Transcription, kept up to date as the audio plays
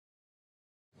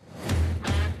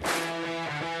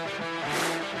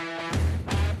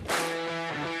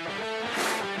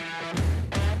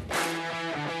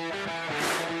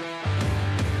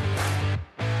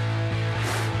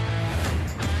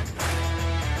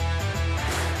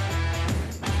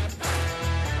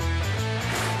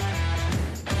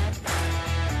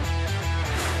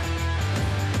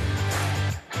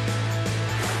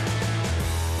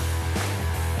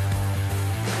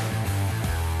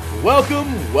Welcome,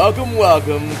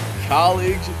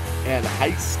 college and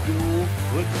high school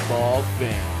football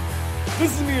fans. This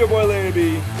is me, your boy Larry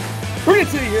B. Bringing it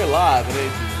to you here live at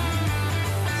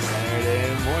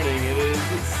Saturday morning. It is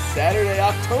Saturday,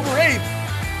 October 8th,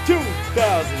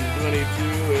 2022,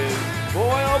 and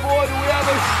boy, oh boy, do we have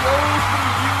a show for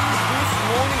you this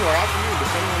morning or afternoon,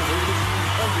 depending on where it is in the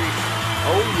country.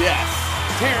 Oh yes,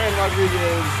 Teran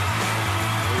Rodriguez.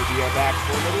 We are back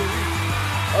for another week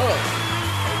of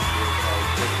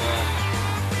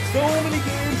so many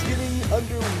games getting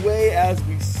underway as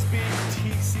we speak.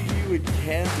 TCU and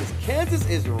Kansas. Kansas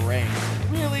is ranked.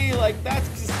 Really, that's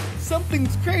just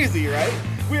something's crazy, right?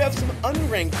 We have some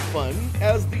unranked fun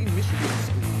as the Michigan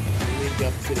schools link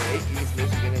up today. East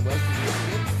Michigan and West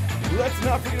Michigan. Let's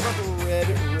not forget about the Red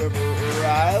River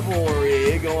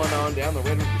rivalry going on down the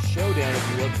Red River Showdown,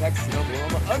 if you will. Texas and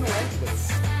Oklahoma. Unranked, but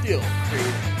still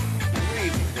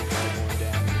crazy football going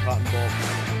down in the Cotton Bowl.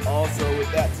 Also, with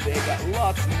that today, got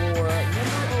lots more.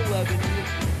 Number 11,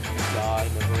 Utah.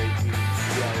 Number 18,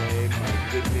 CLA. My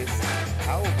goodness,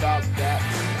 how about that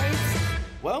tonight?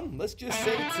 Well, let's just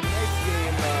say tonight's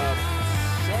game,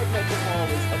 Saturday Night Football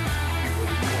is up to you,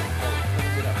 whether you want to call it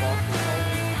Clemson at Boston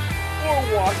College or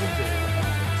Washington.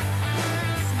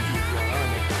 See if you're on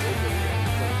Southern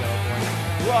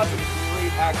California. Lots of great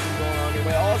action going on your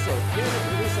way. Also, here at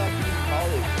Riverside Community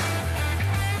College,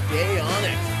 day on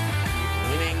it.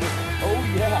 Winning. Oh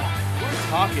yeah, we're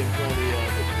talking for the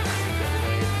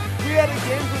NCAA. We had a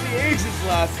game for the ages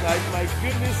last night. My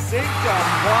goodness, St. John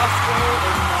Bosco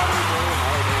and Notre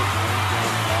Dame. St.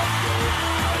 John Bosco.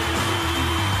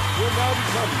 Will now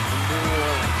become number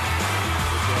one.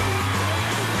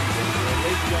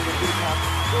 Ladies and gentlemen, we have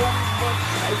so much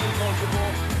exciting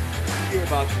football. You're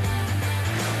about to.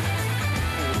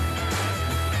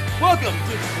 Welcome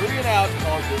to 3 and Out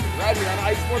College right here on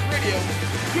iSports Radio.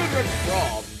 Good record for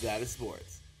all that is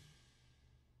sports.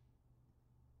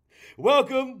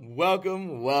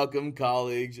 Welcome,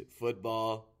 college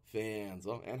football fans.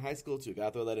 Oh, and high school too.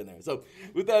 Gotta throw that in there. So,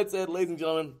 with that said, ladies and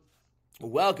gentlemen,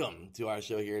 welcome to our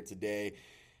show here today.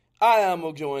 I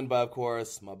am joined by, of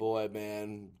course, my boy,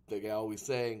 man, the guy I always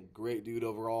say, great dude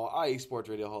overall, IE Sports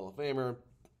Radio Hall of Famer.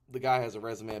 The guy has a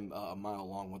resume a mile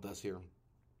long with us here.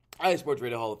 IE Sports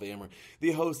Radio Hall of Famer,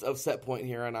 the host of Set Point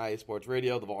here on IE Sports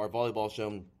Radio, our volleyball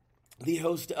show, the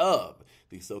host of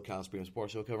the SoCal Supreme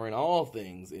Sports Show covering all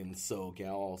things in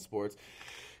SoCal, all sports.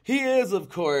 He is, of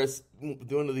course,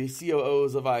 one of the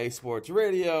COOs of IE Sports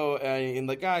Radio, and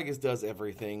the guy just does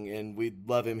everything, and we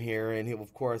love him here. And he,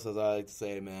 of course, as I like to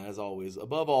say, man, as always,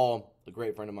 above all, a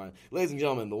great friend of mine. Ladies and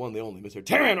gentlemen, the one, the only, Mr.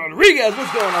 Teran Rodriguez.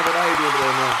 What's going on? How you doing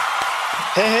today, man?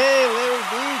 Hey, Larry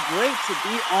B. Great to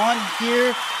be on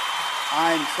here.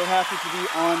 I'm so happy to be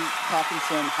on talking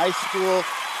some high school,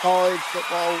 college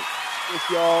football with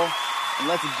y'all, and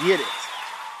let's get it.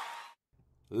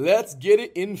 Let's get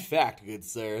it, in fact, good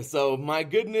sir. So, my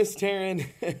goodness, Teran,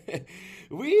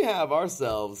 we have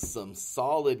ourselves some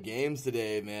solid games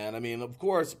today, man. I mean, of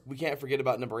course, we can't forget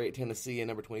about number 8, Tennessee, and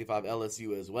number 25,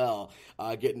 LSU as well,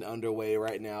 getting underway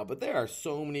right now. But there are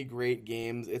so many great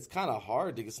games. It's kind of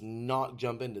hard to just not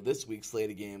jump into this week's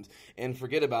slate of games and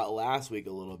forget about last week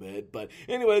a little bit. But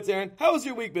anyway, Teran, how has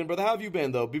your week been, brother? How have you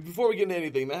been, though? Before we get into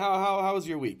anything, man, how was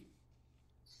your week?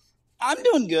 I'm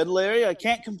doing good, Larry. I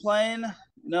can't complain.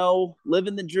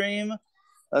 Living the dream.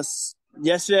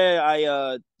 Yesterday,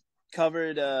 I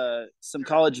covered some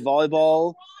college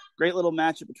volleyball. Great little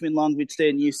matchup between Long Beach State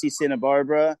and UC Santa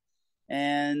Barbara.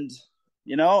 And,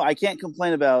 I can't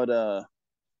complain about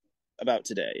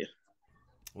today.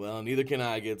 Well, neither can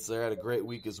I, good sir. I had a great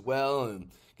week as well, and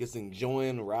just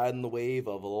enjoying riding the wave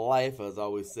of life. As I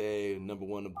always say, number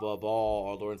one above all,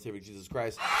 our Lord and Savior Jesus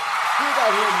Christ.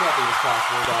 Without him, nothing is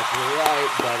possible. That's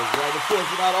right. That is right. Of course,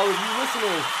 without all of you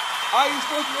listeners, IE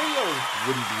Sports Radio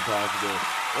wouldn't be possible.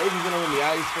 Ladies and gentlemen, the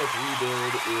IE Sports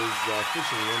rebuild is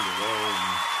officially underway.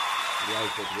 The IE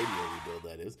Sports Radio rebuild,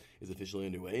 that is officially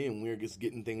underway, and we're just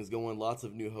getting things going. Lots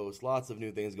of new hosts, lots of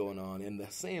new things going on, and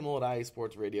the same old IE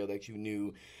Sports Radio that you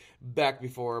knew back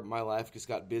before my life just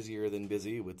got busier than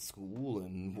busy with school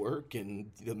and work and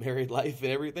the married life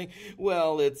and everything.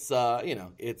 Well, it's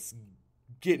it's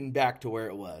getting back to where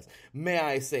it was. May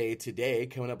I say today,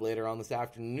 coming up later on this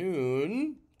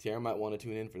afternoon, Tara might want to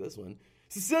tune in for this one.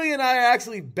 Cecilia and I are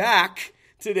actually back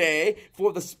today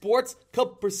for the Sports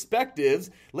Cup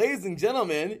Perspectives. Ladies and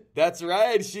gentlemen, that's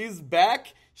right, she's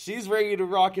back. She's ready to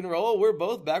rock and roll. We're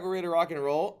both back. We're ready to rock and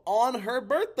roll on her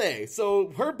birthday.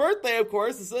 So her birthday, of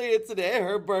course, Cecilia, today,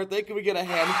 her birthday. Can we get a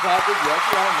hand clap? Yes,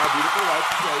 right, my beautiful wife,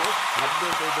 Cecilia. Happy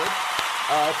birthday, babe.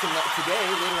 Today,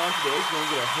 later on today, she's gonna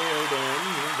get her hair done.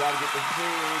 Gotta get the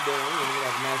hair done. We're gonna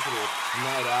have a nice little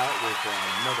night out with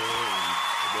mother and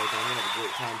the boyfriend. We're gonna have a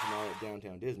great time tomorrow at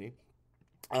downtown Disney.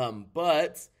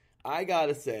 But I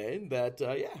gotta say that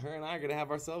yeah, her and I are gonna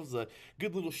have ourselves a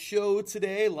good little show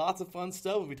today. Lots of fun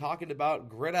stuff. We'll be talking about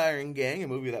Gridiron Gang, a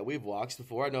movie that we've watched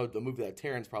before. I know the movie that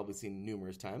Teran's probably seen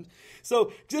numerous times.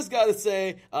 So just gotta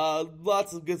say,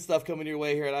 lots of good stuff coming your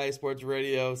way here at IE Sports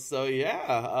Radio. So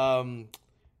yeah,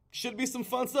 should be some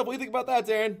fun stuff. What do you think about that,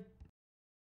 Teran?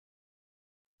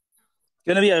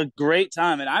 Going to be a great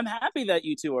time, and I'm happy that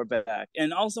you two are back.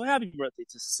 And also, happy birthday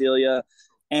to Cecilia.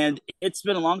 And it's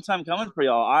been a long time coming for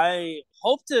y'all. I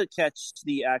hope to catch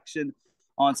the action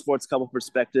on Sports Couple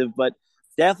Perspective, but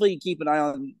definitely keep an eye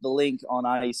on the link on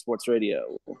IE Sports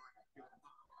Radio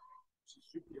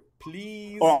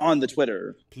Please. or on the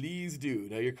Twitter. Please do.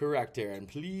 No, you're correct, Teran.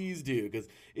 Please do, because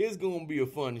it's going to be a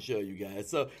fun show, you guys.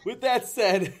 So, with that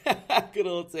said, good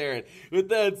old Teran. With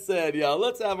that said, y'all,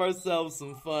 let's have ourselves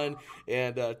some fun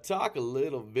and talk a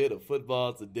little bit of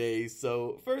football today.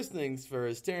 So, first things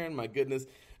first, Teran, my goodness,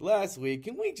 last week,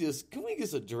 can we just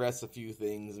address a few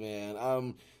things,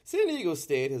 man? San Diego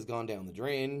State has gone down the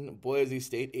drain. Boise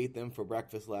State ate them for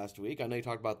breakfast last week. I know you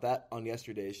talked about that on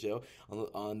yesterday's show,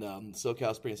 on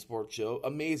SoCal Spring Sports Show.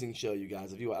 Amazing show, you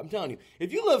guys. I'm telling you,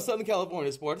 if you love Southern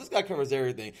California sports, this guy covers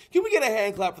everything. Can we get a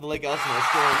hand clap for the Lake Elsinore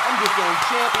Storm? I'm just saying,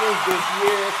 champions this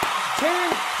year.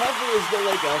 Teran covers the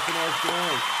Lake Elsinore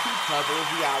Storm. He covers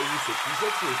the IU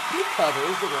 66ers. He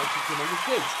covers the Washington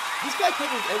 #6. This guy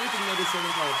covers everything that is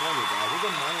Southern California, guys. There's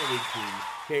a minor league team.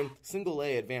 Okay, single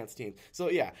A advanced team. So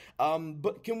yeah,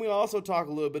 but can we also talk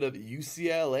a little bit of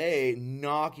UCLA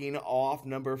knocking off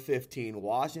number 15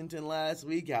 Washington last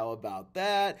week? How about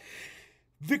that?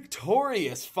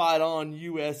 Victorious fight on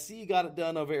USC, got it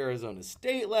done over Arizona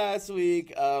State last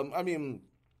week.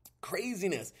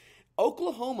 Craziness.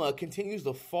 Oklahoma continues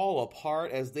to fall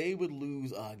apart as they would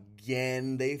lose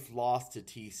again. They've lost to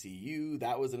TCU.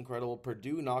 That was incredible.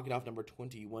 Purdue knocking off number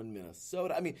 21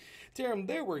 Minnesota. Teran,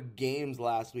 there were games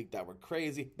last week that were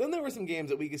crazy. Then there were some games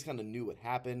that we just kind of knew what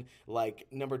happened, like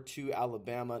number 2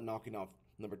 Alabama knocking off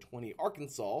number 20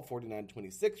 Arkansas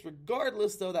 49-26.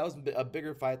 Regardless, though, that was a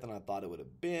bigger fight than I thought it would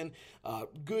have been.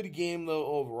 Good game, though,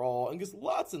 overall, and just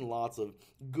lots and lots of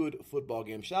good football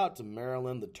games. Shout out to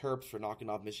Maryland, the Terps, for knocking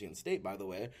off Michigan State, by the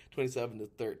way,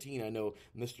 27-13. I know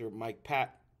Mr. Mike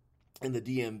Pat and the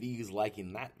DMV is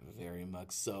liking that very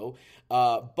much so.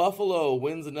 Buffalo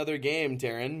wins another game,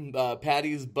 Teran.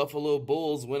 Patty's Buffalo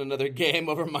Bulls win another game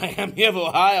over Miami of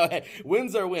Ohio. Hey,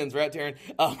 wins are wins, right, Teran?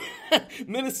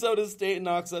 Minnesota State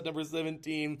knocks out number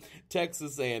 17,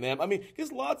 Texas A&M.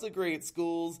 Just lots of great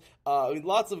schools.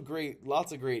 Lots of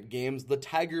great games. The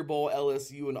Tiger Bowl,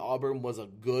 LSU and Auburn, was a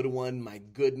good one. My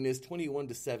goodness,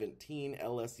 21-17,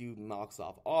 LSU knocks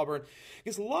off Auburn.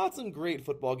 Just lots of great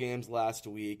football games last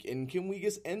week. And can we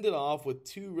just end it off with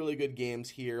two really good games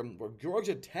here where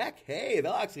Georgia Tech, hey,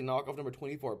 they'll actually knock off number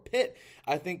 24 Pitt.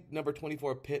 I think number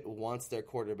 24 Pitt wants their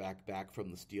quarterback back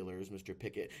from the Steelers, Mr.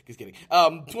 Pickett. Just kidding.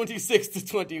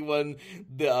 26-21,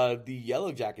 the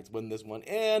Yellow Jackets win this one.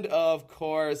 And, of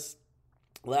course,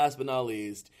 last but not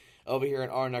least, over here in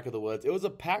our neck of the woods, it was a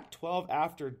Pac-12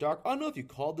 after dark. I don't know if you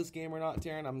called this game or not,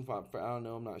 Teran. I don't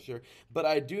know. I'm not sure. But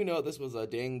I do know this was a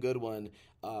dang good one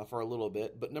for a little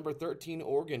bit. But number 13,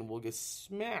 Oregon, will get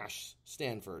smashed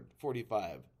Stanford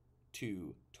 45-27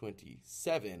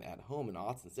 at home in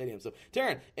Autzen Stadium. So,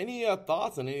 Teran, any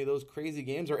thoughts on any of those crazy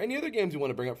games or any other games you want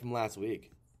to bring up from last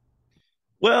week?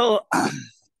 Well,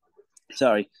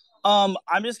 sorry. I'm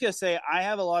just going to say I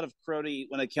have a lot of cruddy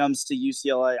when it comes to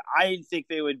UCLA. I didn't think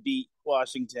they would beat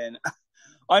Washington.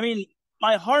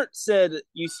 My heart said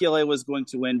UCLA was going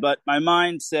to win, but my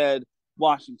mind said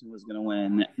Washington was going to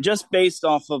win, just based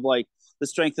off of the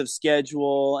strength of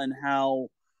schedule and how,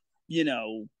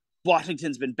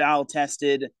 Washington's been battle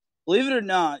tested. Believe it or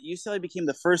not, UCLA became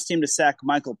the first team to sack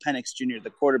Michael Penix Jr.,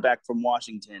 the quarterback from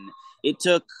Washington. It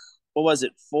took,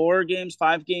 5 games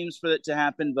for it to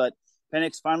happen, but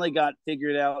Penix finally got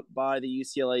figured out by the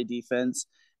UCLA defense.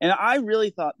 And I really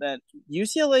thought that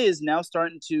UCLA is now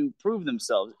starting to prove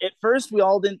themselves. At first, we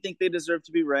all didn't think they deserved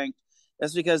to be ranked.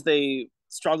 That's because they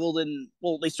struggled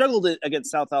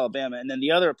against South Alabama. And then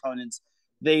the other opponents,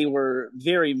 they were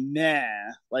very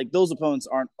meh. Those opponents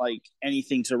aren't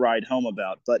anything to ride home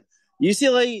about. But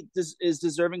UCLA is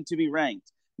deserving to be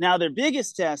ranked. Now, their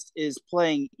biggest test is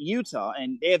playing Utah,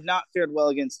 and they have not fared well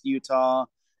against Utah.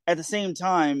 At the same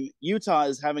time, Utah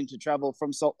is having to travel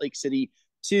from Salt Lake City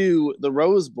to the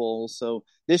Rose Bowl, so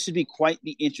this should be quite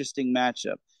the interesting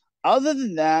matchup. Other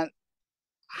than that,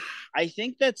 I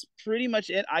think that's pretty much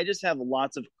it. I just have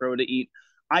lots of crow to eat.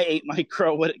 I ate my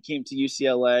crow when it came to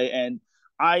UCLA, and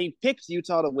I picked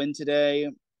Utah to win today.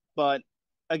 But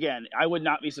again, I would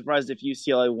not be surprised if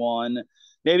UCLA won.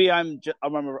 Maybe I'm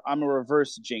a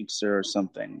reverse jinxer or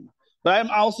something. But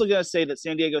I'm also going to say that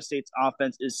San Diego State's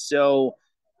offense is so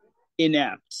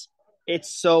inept. It's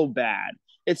so bad.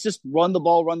 It's just run the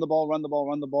ball, run the ball, run the ball,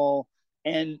 run the ball.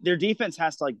 And their defense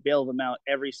has to like bail them out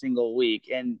every single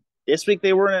week. And this week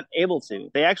they weren't able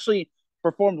to. They actually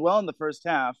performed well in the first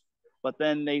half, but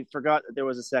then they forgot that there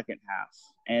was a second half.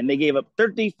 And they gave up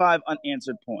 35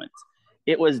 unanswered points.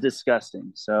 It was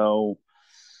disgusting. So,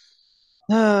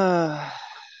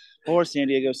 or San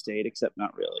Diego State, except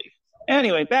not really.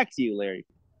 Anyway, back to you, Larry.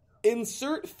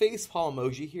 Insert facepalm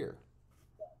emoji here.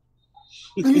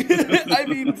 I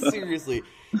mean, seriously,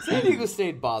 San Diego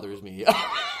State bothers me.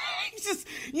 It's just,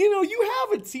 you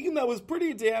have a team that was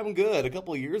pretty damn good a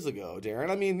couple of years ago,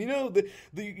 Darren. I mean,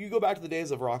 you go back to the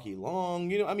days of Rocky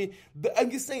Long.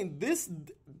 I'm just saying this,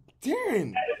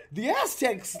 Darren. The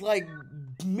Aztecs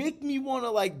make me want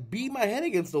to beat my head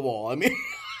against the wall. I mean.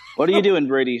 What are you doing,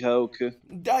 Brady Hoke?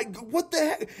 What the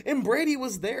heck? And Brady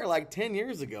was there 10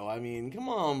 years ago. I mean, come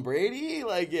on, Brady.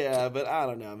 Yeah, but I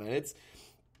don't know, man.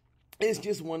 It's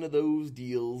just one of those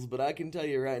deals, but I can tell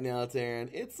you right now, Teran,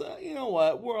 it's, you know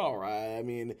what, we're all right. I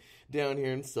mean, down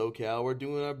here in SoCal, we're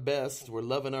doing our best. We're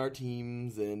loving our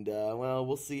teams, and,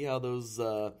 we'll see how those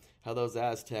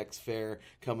Aztecs fare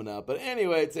coming up. But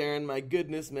anyway, Teran, my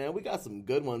goodness, man, we got some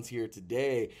good ones here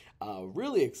today.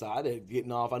 Really excited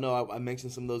getting off. I know I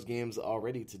mentioned some of those games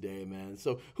already today, man.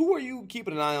 So who are you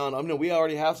keeping an eye on? I know we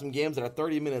already have some games that are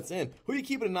 30 minutes in. Who are you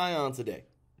keeping an eye on today?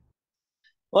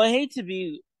 Well, I hate to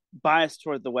be biased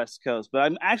toward the West Coast, but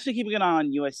I'm actually keeping an eye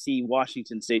on USC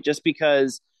Washington State just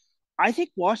because I think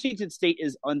Washington State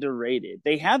is underrated.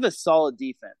 They have a solid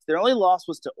defense. Their only loss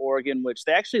was to Oregon, which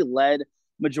they actually led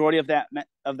majority of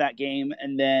that game,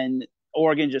 and then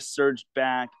Oregon just surged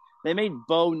back. They made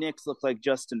Bo Nix look like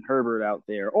Justin Herbert out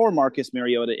there, or Marcus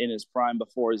Mariota in his prime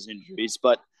before his injuries.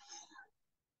 But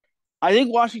I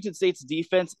think Washington State's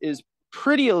defense is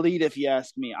pretty elite, if you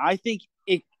ask me. I think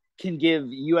it can give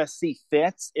USC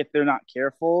fits if they're not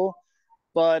careful,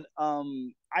 but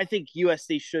I think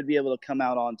USC should be able to come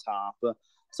out on top.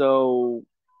 So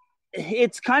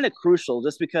it's kind of crucial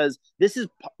just because this is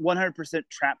 100%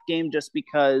 trap game, just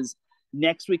because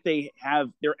next week they're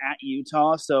at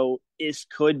Utah, so this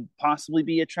could possibly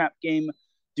be a trap game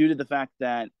due to the fact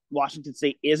that Washington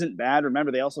State isn't bad.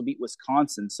 Remember, they also beat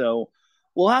Wisconsin, so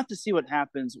we'll have to see what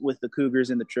happens with the Cougars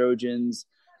and the Trojans.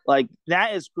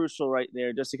 That is crucial right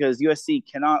there, just because USC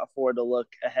cannot afford to look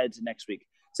ahead to next week.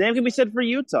 Same can be said for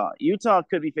Utah. Utah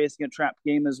could be facing a trap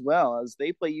game as well, as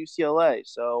they play UCLA.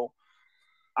 So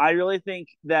I really think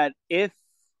that if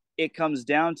it comes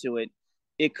down to it,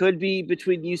 it could be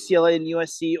between UCLA and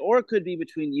USC, or it could be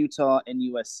between Utah and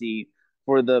USC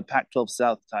for the Pac-12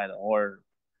 South title, or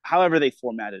however they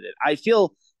formatted it. I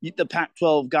feel the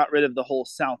Pac-12 got rid of the whole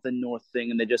South and North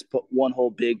thing, and they just put one whole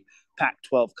big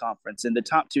Pac-12 conference, and the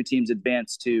top two teams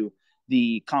advance to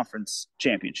the conference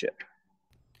championship.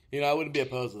 I wouldn't be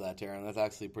opposed to that, Teran. That's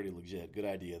actually pretty legit. Good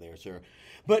idea there, sir.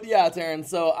 But yeah, Teran,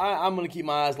 so I'm going to keep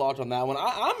my eyes locked on that one.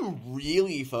 I'm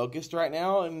really focused right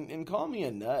now, and call me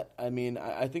a nut. I mean,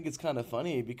 I think it's kind of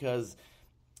funny because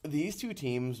these two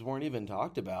teams weren't even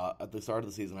talked about at the start of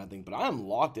the season, I think. But I'm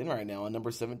locked in right now on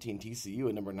number 17 TCU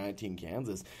and number 19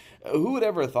 Kansas. Who would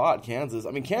ever thought Kansas?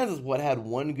 I mean, Kansas had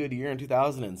one good year in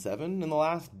 2007 in the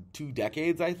last 2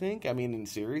 decades, I think. I mean,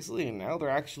 seriously, and now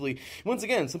they're actually, once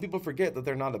again, some people forget that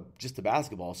they're not just a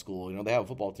basketball school. They have a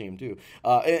football team too.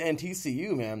 And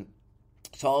TCU, man.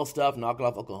 Solid stuff, knocking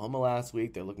off Oklahoma last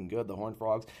week. They're looking good, the Horned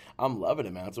Frogs. I'm loving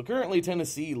it, man. So currently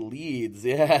Tennessee leads.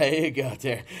 Yeah, there you go,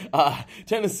 there.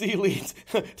 Tennessee leads.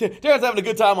 Darren's having a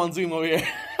good time on Zoom over here.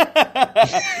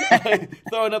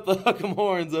 Throwing up the Huck'em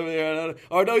Horns over there.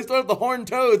 Or no, he's throwing up the Horned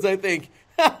Toads, I think.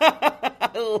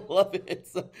 I love it.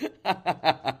 So,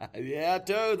 yeah,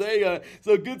 Toads, there you go.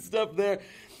 So good stuff there.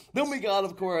 Then we got,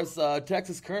 of course,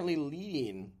 Texas currently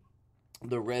leading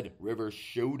the Red River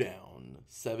Showdown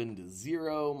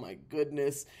 7-0. My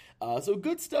goodness. So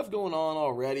good stuff going on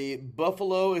already.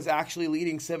 Buffalo is actually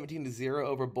leading 17-0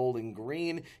 over Bowling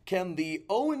Green. Can the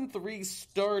 0-3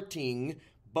 starting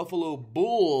Buffalo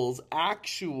Bulls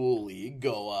actually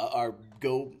go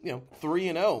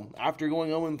 3-0 after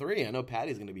going 0-3? I know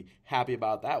Patty's going to be happy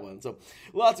about that one. So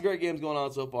lots of great games going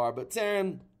on so far. But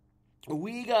Teran,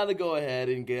 we got to go ahead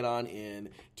and get on in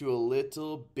to a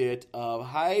little bit of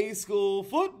high school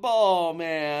football,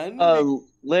 man.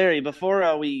 Larry,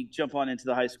 before we jump on into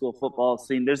the high school football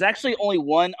scene, there's actually only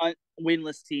one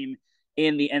winless team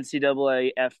in the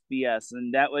NCAA FBS,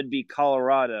 and that would be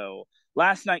Colorado.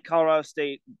 Last night, Colorado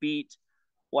State beat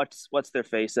what's their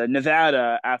face,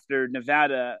 Nevada, after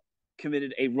Nevada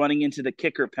committed a running into the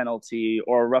kicker penalty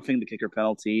or roughing the kicker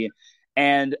penalty,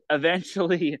 and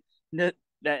eventually that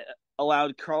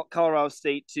allowed Colorado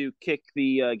State to kick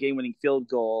the game-winning field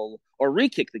goal or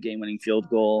re-kick the game-winning field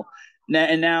goal.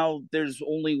 And now there's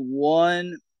only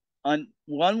one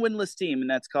winless team, and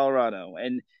that's Colorado.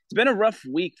 And it's been a rough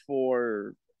week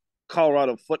for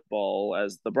Colorado football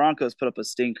as the Broncos put up a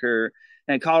stinker,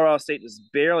 and Colorado State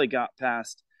just barely got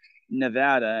past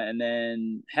Nevada, and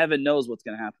then heaven knows what's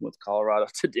going to happen with Colorado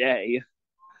today.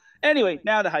 Anyway,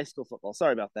 now to high school football.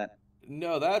 Sorry about that.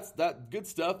 No, that's good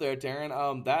stuff there,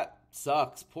 Teran. That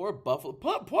sucks. Poor Buffalo.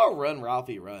 Poor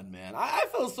Ralphie Run, man. I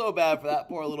feel so bad for that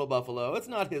poor little Buffalo. It's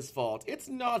not his fault. It's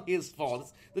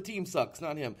the team sucks,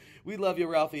 not him. We love you,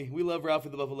 Ralphie. We love Ralphie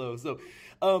the Buffalo. So,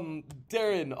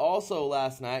 Teran, also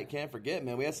last night, can't forget,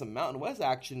 man, we had some Mountain West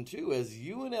action too, as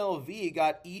UNLV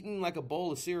got eaten like a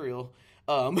bowl of cereal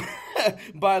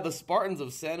by the Spartans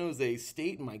of San Jose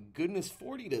State. My goodness,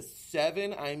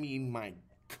 40-7. I mean, my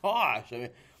gosh. I mean,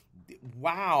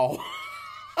 wow.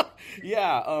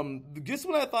 Yeah, just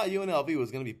when I thought UNLV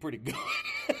was going to be pretty good.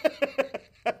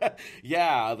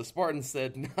 Yeah, the Spartans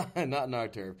said, not in our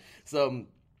turf. So,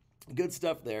 good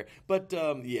stuff there. But,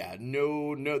 yeah,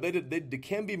 no, they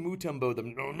Dikembe Mutombo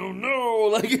them. No.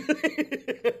 Like,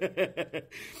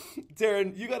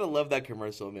 Teran, you got to love that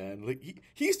commercial, man. Like,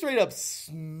 he straight up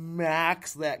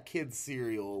smacks that kid's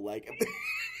cereal. Like,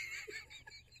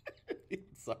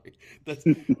 sorry. That's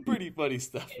pretty funny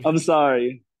stuff. I'm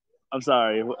sorry.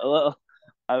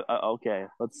 Okay,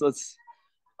 let's.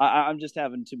 I'm just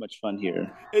having too much fun here.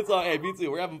 It's all, hey, me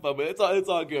too. We're having fun, but it's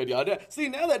all good, y'all. See,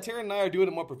 now that Teran and I are doing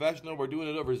it more professional, we're doing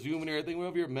it over Zoom and everything. We're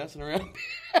over here messing around.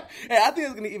 Hey, I think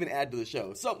it's going to even add to the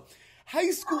show. So,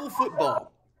 high school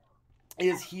football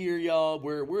is here, y'all.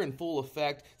 We're in full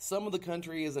effect. Some of the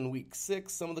country is in week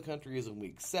 6. Some of the country is in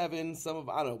week 7. I don't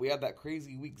know. We have that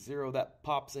crazy week 0 that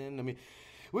pops in. I mean,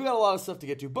 we got a lot of stuff to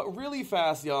get to, but really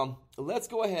fast, y'all, let's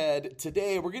go ahead.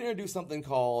 Today, we're going to do something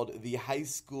called the IE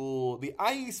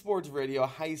Sports Radio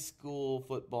High School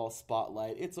Football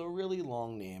Spotlight. It's a really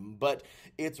long name, but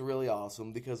it's really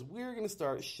awesome because we're going to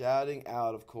start shouting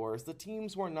out, of course, the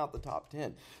teams who are not the top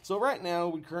 10. So right now,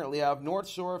 we currently have North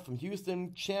Shore from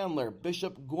Houston, Chandler,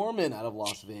 Bishop Gorman out of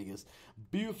Las Vegas,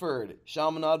 Buford,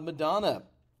 Chaminade Madonna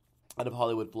out of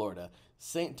Hollywood, Florida,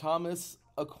 St. Thomas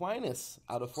Aquinas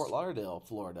out of Fort Lauderdale,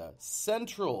 Florida,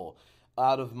 Central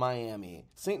out of Miami,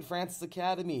 St. Francis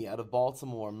Academy out of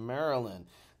Baltimore, Maryland,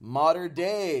 Mater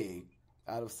Dei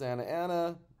out of Santa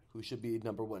Ana, who should be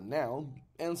number 1 now,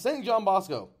 and St. John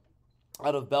Bosco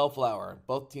out of Bellflower.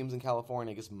 Both teams in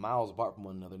California, just miles apart from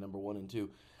one another, numbers 1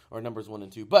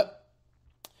 and 2. But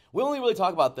we only really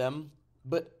talk about them,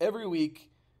 but every week,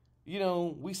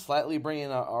 we slightly bring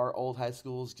in our old high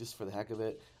schools just for the heck of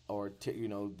it, or,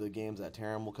 the games that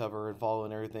Teran will cover and follow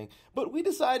and everything. But we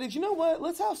decided, you know what,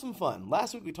 let's have some fun.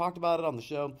 Last week we talked about it on the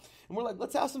show, and we're like,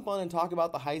 let's have some fun and talk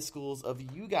about the high schools of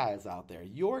you guys out there,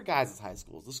 your guys' high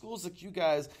schools, the schools that you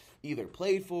guys either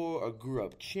played for or grew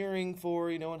up cheering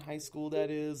for, in high school that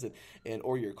is, and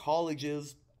or your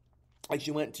colleges like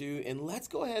you went to, and let's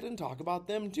go ahead and talk about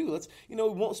them too. Let's, we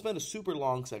won't spend a super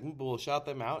long segment, but we'll shout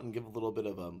them out and give a little bit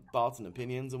of thoughts and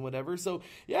opinions and whatever. So,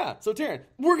 yeah. So, Teran,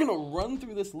 we're going to run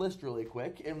through this list really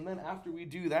quick, and then after we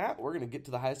do that, we're going to get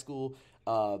to the high school,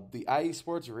 the IE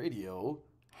Sports Radio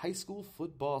High School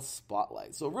Football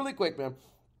Spotlight. So, really quick, man,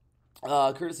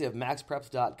 courtesy of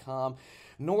MaxPreps.com.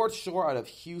 North Shore out of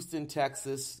Houston,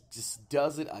 Texas, just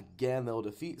does it again. They'll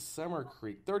defeat Summer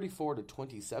Creek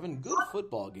 34-27. Good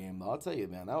football game, though. I'll tell you,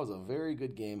 man, that was a very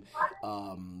good game.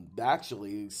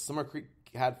 Actually, Summer Creek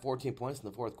had 14 points in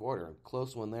the fourth quarter.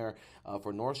 Close one there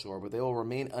for North Shore, but they will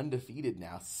remain undefeated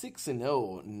now.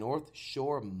 6-0 North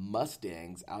Shore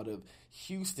Mustangs out of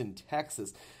Houston,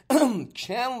 Texas.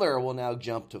 Chandler will now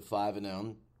jump to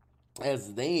 5-0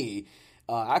 as they...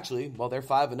 they're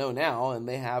 5-0 now, and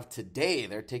they have today.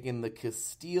 They're taking on the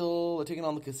Castile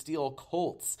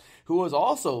Colts, who was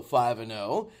also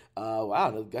 5-0.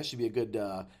 Wow, that should be a good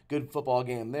football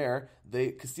game there.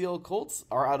 The Castile Colts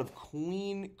are out of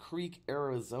Queen Creek,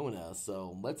 Arizona.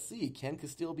 So let's see, can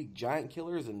Castile be giant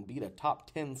killers and beat a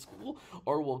top 10 school,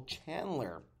 or will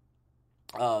Chandler?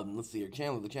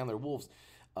 The Chandler Wolves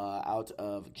out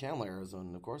of Chandler,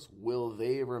 Arizona, of course. Will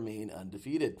they remain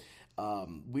undefeated?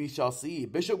 We shall see.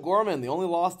 Bishop Gorman, the only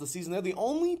loss this season. They're the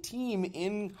only team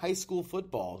in high school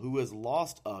football who has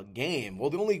lost a game. Well,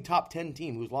 the only top 10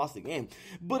 team who's lost a game.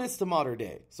 But it's to Mater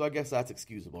Dei. So I guess that's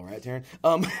excusable, right, Teran?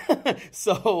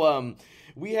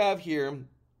 We have here...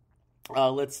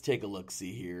 let's take a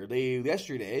look-see here.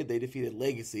 Yesterday, they defeated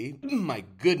Legacy. My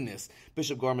goodness.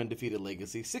 Bishop Gorman defeated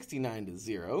Legacy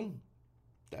 69-0.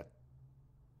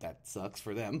 That sucks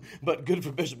for them, but good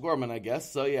for Bishop Gorman, I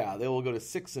guess. So, yeah, they will go to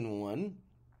 6-1.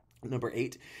 Number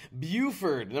 8,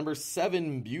 Buford. Number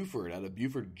 7, Buford, out of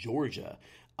Buford, Georgia.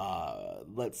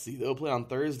 Let's see. They'll play on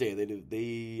Thursday.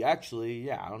 They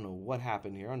actually, I don't know what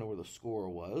happened here. I don't know where the score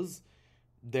was.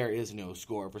 There is no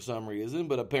score for some reason,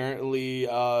 but apparently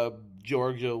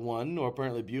Georgia won, or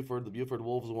apparently the Buford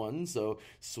Wolves won, so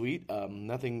sweet. I'm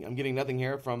getting nothing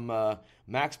here from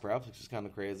Max Preps, which is kind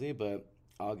of crazy, but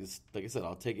I'll just, like I said,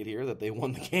 I'll take it here that they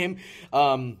won the game.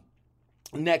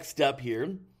 Next up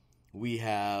here, we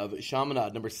have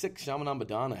Chaminade, number 6, Chaminade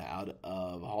Madonna, out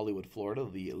of Hollywood, Florida,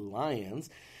 the Lions.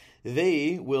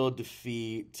 They will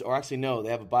defeat, or actually no, they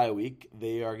have a bye week.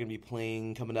 They are going to be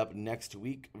playing coming up next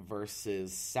week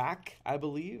versus SAC, I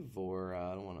believe, or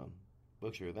I don't want to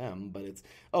butcher them, but it's,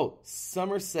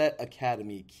 Somerset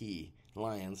Academy Key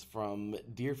Lions from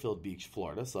Deerfield Beach,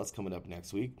 Florida, so that's coming up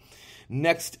next week.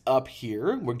 Next up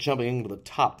here, we're jumping into the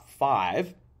top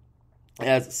 5,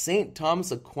 as St.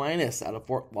 Thomas Aquinas out of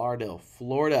Fort Lauderdale,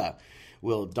 Florida,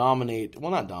 will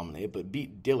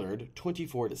beat Dillard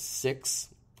 24-6.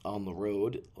 On the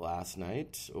road last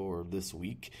night or this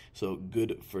week, so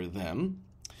good for them.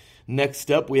 Next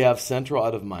up, we have Central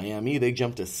out of Miami. They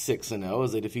jumped to 6-0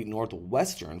 as they defeat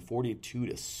Northwestern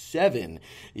 42-7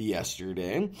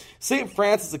 yesterday. St.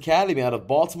 Francis Academy out of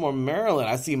Baltimore, Maryland.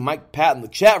 I see Mike Pat in the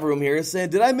chat room here saying,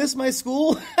 did I miss my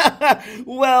school?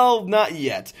 Well, not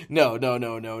yet. No.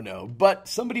 But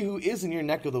somebody who is in your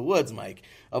neck of the woods, Mike,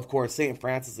 of course, St.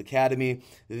 Francis Academy,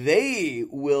 they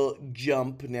will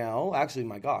jump now. Actually,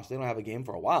 my gosh, they don't have a game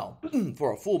for a while.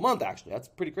 For a full month, actually. That's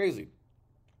pretty crazy.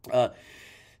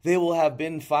 They will have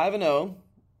been 5-0.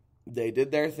 They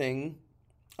did their thing.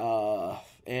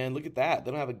 And look at that. They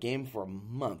don't have a game for a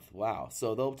month. Wow.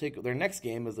 So they'll take their next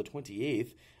game is the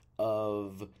 28th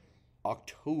of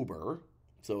October.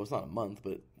 So it's not a month,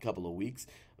 but a couple of weeks.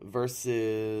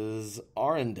 Versus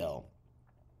Arundel.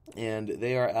 And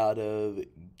they are out of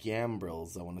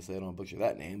Gambrels. I want to say, I don't butcher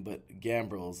that name, but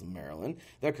Gambrels, Maryland.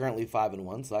 They're currently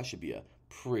 5-1, so that should be a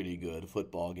pretty good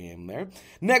football game there.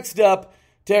 Next up,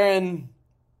 Teran,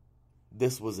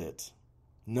 this was it.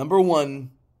 Number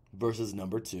 1 versus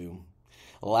number 2.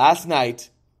 Last night,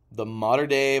 the Mater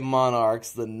Dei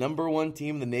Monarchs, the number 1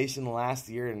 team in the nation last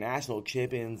year, national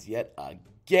champions yet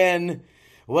again.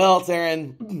 Well,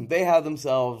 Teran, they have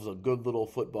themselves a good little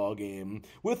football game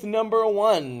with number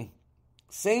 1,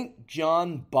 St.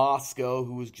 John Bosco,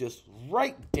 who is just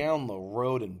right down the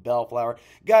road in Bellflower.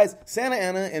 Guys, Santa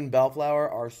Ana and Bellflower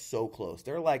are so close.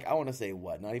 They're like, I want to say,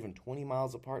 not even 20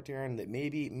 miles apart, Teran? That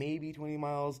maybe 20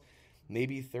 miles,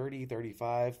 maybe 30,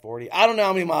 35, 40. I don't know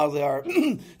how many miles they are.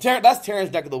 That's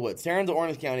Teran's neck of the woods. Teran's an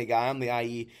Orange County guy. I'm the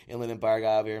IE Inland Empire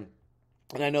guy over here.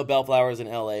 And I know Bellflower is in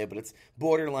L.A., but it's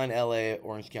borderline L.A.,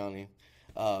 Orange County.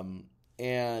 So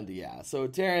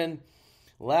Teran,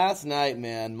 last night,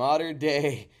 man, Mater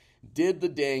Dei did the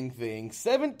dang thing.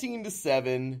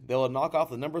 17-7. They will knock off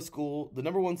the number 1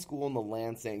 school in the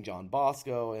land, St. John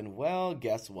Bosco. And, well,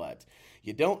 guess what?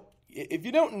 If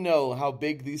you don't know how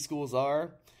big these schools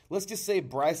are, let's just say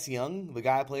Bryce Young, the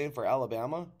guy playing for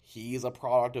Alabama, he's a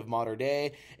product of Mater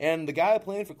Dei. And the guy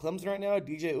playing for Clemson right now,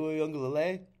 DJ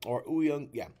Uyunglele,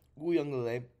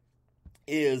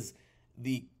 is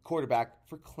the quarterback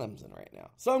for Clemson right now.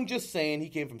 So I'm just saying he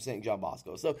came from St. John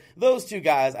Bosco. So those two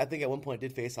guys, I think at one point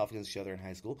did face off against each other in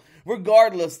high school.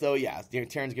 Regardless, though,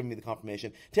 Teran's giving me the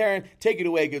confirmation. Teran, take it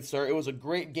away, good sir. It was a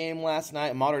great game last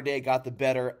night. Mater Dei got the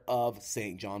better of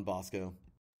St. John Bosco.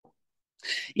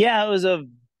 Yeah, it was a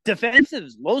defensive,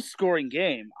 low-scoring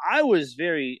game. I was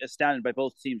very astounded by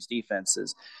both teams'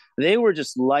 defenses. They were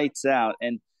just lights out,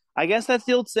 and I guess that's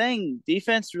the old saying,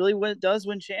 defense really does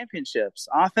win championships.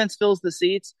 Offense fills the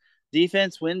seats,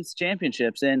 defense wins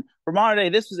championships. And for Mater Dei,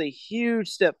 this was a huge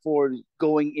step forward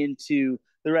going into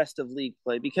the rest of league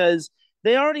play because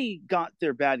they already got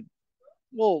their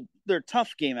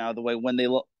tough game out of the way when they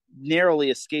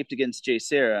narrowly escaped against J.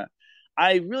 Sarah.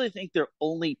 I really think their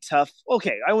only tough –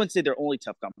 I wouldn't say their only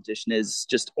tough competition is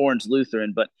just Orange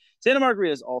Lutheran, but Santa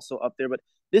Margarita is also up there. But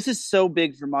this is so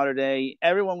big for Mater Dei.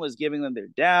 Everyone was giving them their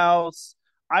doubts.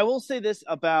 I will say this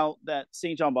about that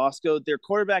St. John Bosco. Their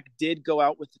quarterback did go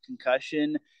out with the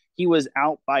concussion. he was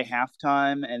out by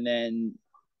halftime, and then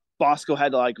Bosco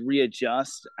had to like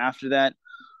readjust after that.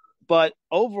 But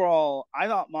overall, I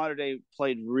thought Mater Dei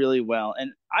played really well.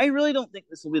 And I really don't think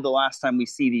this will be the last time we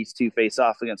see these two face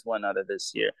off against one another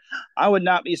this year. I would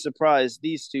not be surprised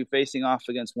these two facing off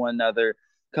against one another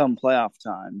come playoff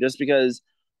time, just because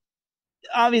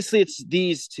obviously it's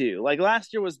these two. Like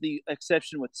last year was the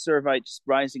exception with Servite just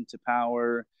rising to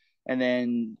power. And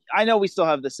then I know we still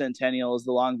have the Centennials,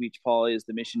 the Long Beach Polys,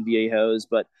 the Mission Viejos,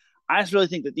 but I just really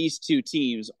think that these two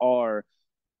teams are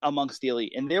amongst the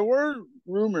elite. And there were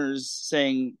rumors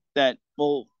saying that,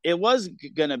 well, it was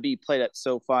going to be played at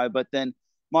SoFi, but then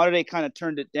Mater Dei kind of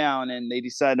turned it down and they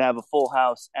decided to have a full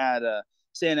house at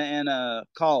Santa Ana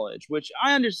College, which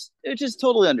I understand, which is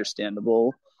totally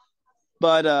understandable.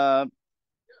 But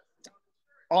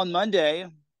on Monday,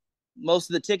 most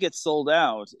of the tickets sold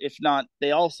out. If not, they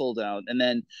all sold out. And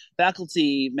then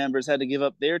faculty members had to give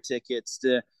up their tickets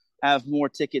to have more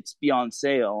tickets be on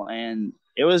sale. And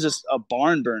it was just a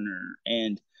barn burner.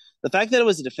 And the fact that it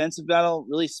was a defensive battle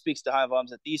really speaks to high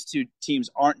volumes that these two teams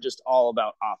aren't just all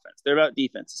about offense. They're about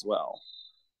defense as well.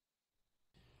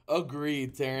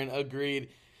 Agreed, Teran. Agreed.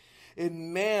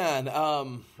 And man,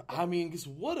 I mean, just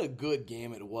what a good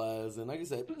game it was. And like I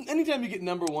said, anytime you get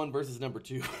number one versus number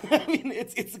two, I mean,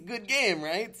 it's a good game,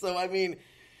 right? So I mean,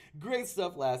 great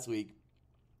stuff last week.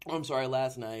 I'm sorry,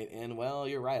 last night. And well,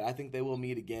 you're right. I think they will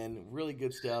meet again. Really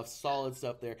good stuff, solid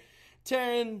stuff there.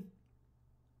 Teran,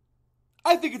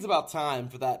 I think it's about time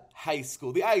for that high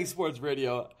school, the IE Sports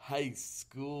Radio high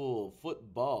school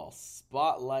football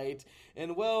spotlight.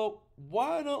 And well,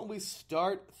 why don't we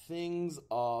start things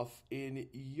off in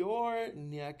your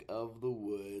neck of the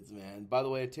woods, man? By the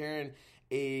way, Teran,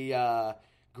 a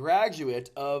graduate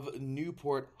of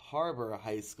Newport Harbor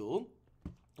High School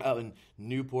out in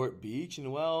Newport Beach.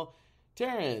 And well,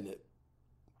 Teran,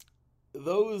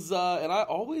 those and I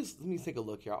always, let me take a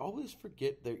look here. I always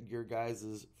forget that your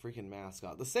guys' freaking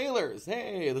mascot, the Sailors.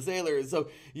 Hey, the Sailors. So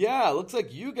yeah, looks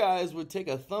like you guys would take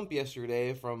a thump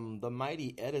yesterday from the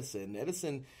mighty Edison.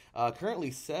 Edison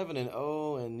currently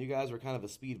 7-0, and you guys were kind of a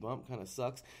speed bump. Kind of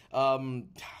sucks.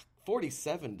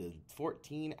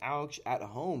 47-14. Ouch. At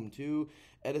home too.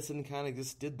 Edison kind of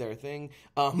just did their thing.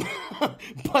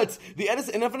 But the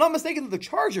Edison, and if I'm not mistaken, the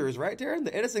Chargers, right, Teran?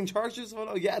 The Edison Chargers.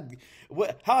 Oh, yeah.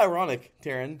 How ironic,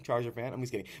 Teran, Charger fan. I'm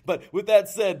just kidding. But with that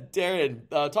said, Teran,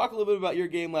 talk a little bit about your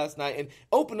game last night and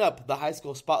open up the high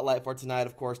school spotlight for tonight,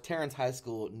 of course, Terrence High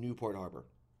School, Newport Harbor.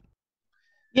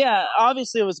 Yeah,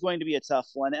 obviously it was going to be a tough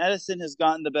one. Edison has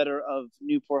gotten the better of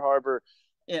Newport Harbor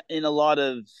in a lot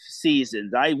of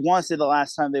seasons. I want to say the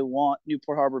last time they won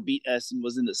Newport Harbor beat Edison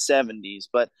was in the 70s,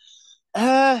 but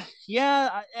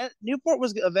Newport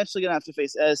was eventually going to have to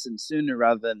face Edison sooner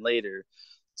rather than later.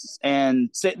 And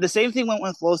the same thing went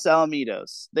with Los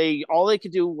Alamitos. All they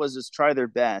could do was just try their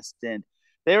best, and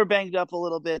they were banged up a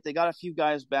little bit. They got a few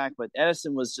guys back, but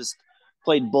Edison was just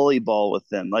played bully ball with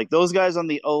them. Like those guys on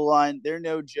the O line, they're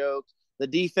no joke. The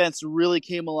defense really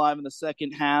came alive in the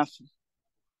second half.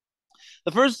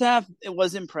 The first half, it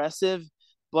was impressive,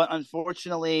 but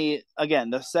unfortunately, again,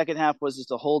 the second half was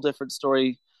just a whole different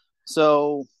story.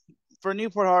 So for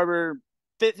Newport Harbor,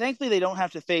 thankfully they don't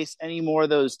have to face any more of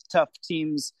those tough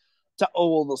teams,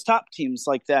 those top teams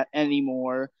like that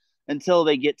anymore until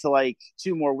they get to like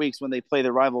 2 more weeks when they play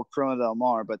the rival Corona del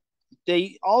Mar. But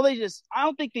I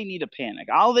don't think they need to panic.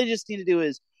 All they just need to do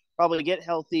is probably get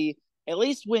healthy, at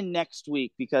least win next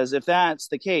week, because if that's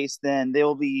the case, then they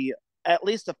will be at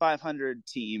least a 500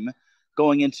 team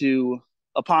going into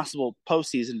a possible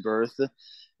postseason berth,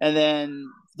 and then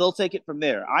they'll take it from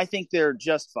there. I think they're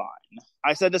just fine.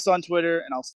 I said this on Twitter,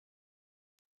 and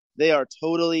they are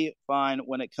totally fine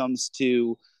when it comes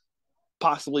to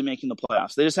possibly making the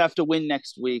playoffs. They just have to win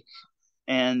next week,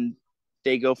 and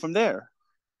they go from there.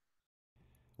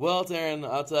 Well, Teran,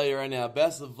 I'll tell you right now,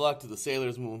 best of luck to the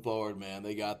Sailors moving forward, man.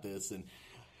 They got this. And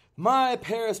my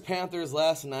Paris Panthers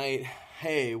last night,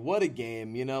 hey, what a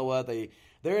game. You know what?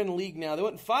 They're in the league now. They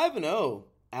went 5-0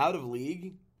 out of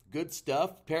league. Good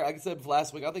stuff. Like I said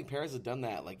last week, I think Paris has done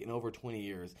that like in over 20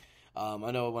 years. I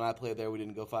know when I played there, we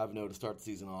didn't go 5-0 to start the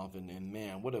season off. And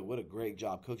man, what a great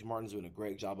job. Coach Martin's doing a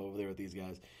great job over there with these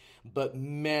guys. But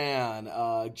man,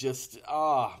 last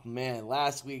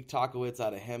week, Takowitz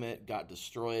out of Hemet got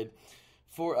destroyed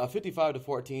for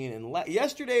 55-14. And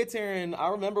yesterday, Teran, I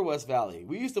remember West Valley.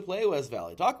 We used to play West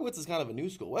Valley. Takowitz is kind of a new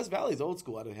school. West Valley's old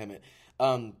school out of Hemet.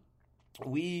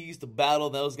 We used to battle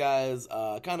those guys,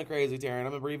 kind of crazy, Teran. I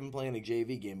remember even playing a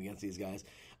JV game against these guys.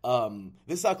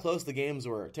 This is how close the games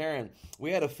were. Teran,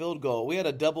 we had a field goal. We had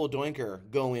a double doinker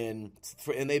go in,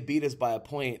 and they beat us by a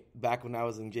point back when I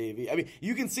was in JV. I mean,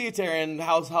 you can see, Teran,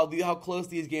 how close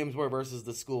these games were versus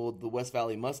the school, the West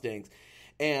Valley Mustangs.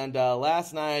 And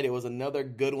last night, it was another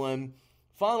good one.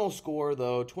 Final score,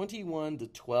 though,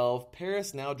 21-12.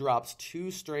 Paris now drops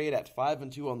 2 straight at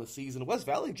 5-2 on the season. West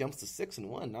Valley jumps to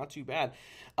 6-1, not too bad.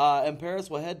 And Paris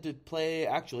will head to play,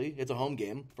 actually, it's a home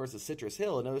game versus Citrus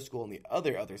Hill, another school on the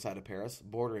other side of Paris,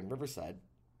 bordering Riverside.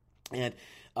 And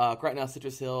right now,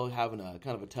 Citrus Hill having a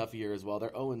kind of a tough year as well. They're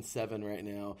 0-7 right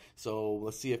now. So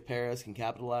let's see if Paris can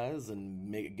capitalize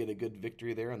and get a good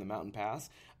victory there in the Mountain Pass.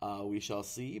 We shall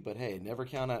see. But hey, never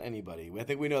count out anybody. I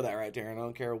think we know that, right, Teran? I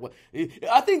don't care what.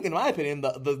 I think, in my opinion,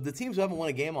 the teams who haven't won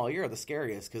a game all year are the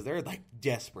scariest because they're like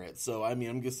desperate. So I mean,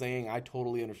 I'm just saying, I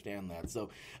totally understand that. So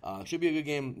should be a good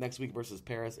game next week versus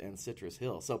Paris and Citrus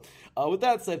Hill. So with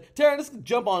that said, Teran, let's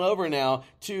jump on over now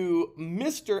to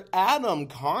Mr. Adam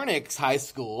Karnick's high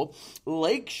school,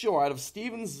 Lakeshore, out of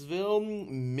Stevensville,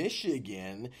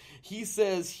 Michigan. He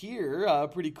says here,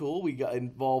 pretty cool. We got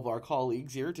involve our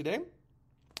colleagues here today.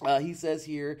 He says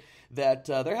here that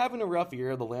they're having a rough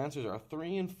year. The Lancers are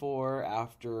 3-4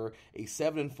 after a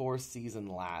 7-4 season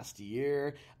last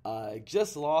year.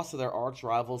 Just lost to their arch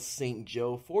rivals St.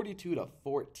 Joe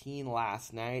 42-14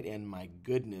 last night. And my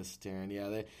goodness, Teran,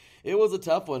 yeah, it was a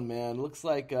tough one, man. Looks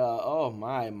like oh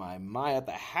my at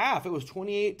the half it was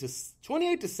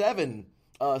 28-7.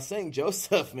 St.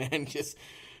 Joseph, man, just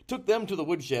took them to the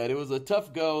woodshed. It was a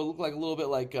tough go. It looked like a little bit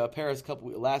like Paris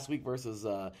last week versus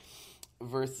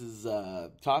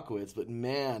Takowitz, but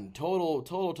man,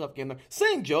 total tough game.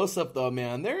 St. Joseph, though,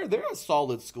 man, they're a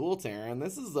solid school, Teran.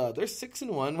 This is they're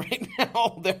 6-1 right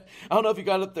now. I don't know if you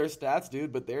got up their stats,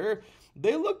 dude, but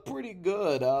they look pretty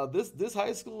good. This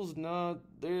high school's not.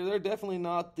 They're definitely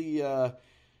not the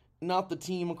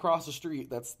team across the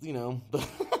street. That's the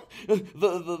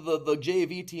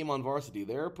JV team on varsity.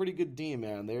 They're a pretty good team,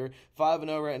 man. They're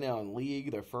 5-0 right now in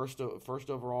league. They're first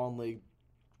overall in league.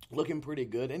 Looking pretty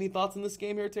good. Any thoughts on this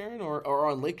game here, Teran, or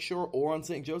on Lakeshore or on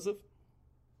St. Joseph?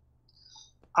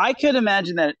 I could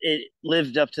imagine that it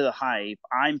lived up to the hype.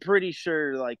 I'm pretty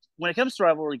sure, like, when it comes to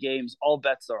rivalry games, all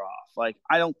bets are off. Like,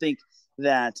 I don't think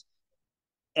that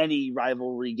any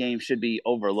rivalry game should be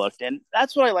overlooked. And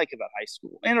that's what I like about high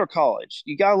school and or college.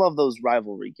 You got to love those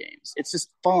rivalry games. It's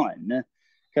just fun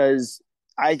because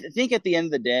I think at the end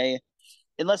of the day,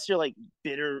 unless you're like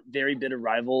very bitter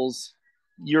rivals,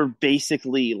 you're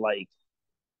basically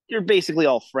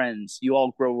all friends. You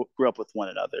all grew up with one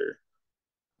another.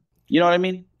 You know what I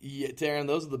mean? Yeah, Teran,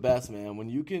 those are the best, man. When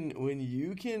you can when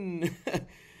you can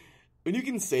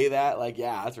say that, like,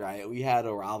 yeah, that's right. We had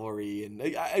a rivalry, and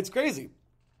it's crazy.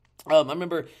 I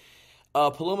remember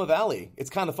Paloma Valley. It's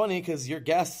kind of funny because your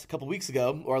guest a couple weeks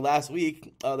ago or last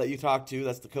week that you talked to,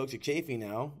 that's the coach at Chafee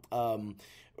now, or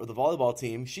the volleyball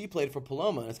team, she played for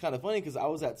Paloma. And it's kind of funny because I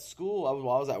was at school, I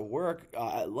was at work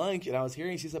at lunch, and I was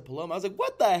hearing she said Paloma. I was like,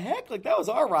 what the heck? Like, that was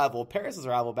our rival, Paris's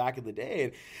rival back in the day.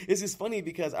 And it's just funny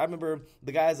because I remember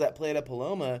the guys that played at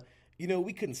Paloma,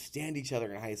 we couldn't stand each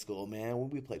other in high school, man. When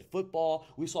we played football,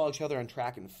 we saw each other on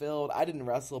track and field. I didn't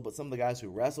wrestle, but some of the guys who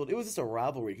wrestled, it was just a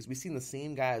rivalry because we seen the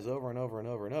same guys over and over and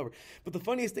over and over. But the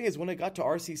funniest thing is when I got to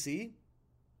RCC,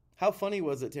 how funny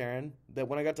was it, Teran, that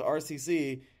when I got to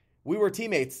RCC, we were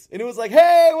teammates. And it was like,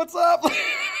 hey, what's up?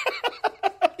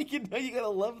 You gotta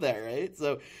love that, right?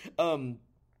 So,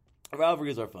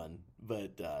 rivalries are fun.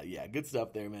 But, yeah, good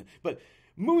stuff there, man. But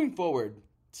moving forward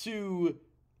to...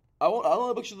 I don't know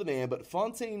the butcher the name, but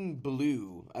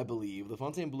Fontainebleau, I believe. The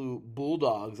Fontainebleau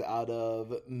Bulldogs out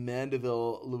of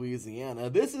Mandeville,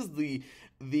 Louisiana. This is the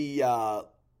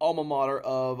alma mater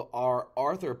of our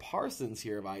Arthur Parsons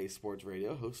here of IE Sports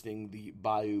Radio, hosting the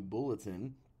Bayou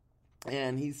Bulletin.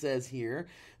 And he says here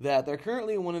that they're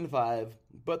currently 1-5,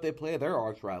 but they play their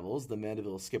arch rivals, the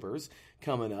Mandeville Skippers,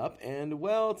 coming up. And,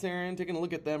 well, Teran, taking a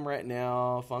look at them right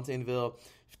now, Fontainebleau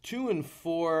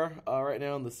 2-4 right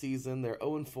now in the season. They're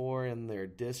 0-4 in their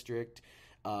district.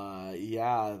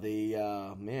 Yeah,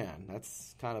 man,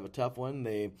 that's kind of a tough one.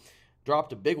 They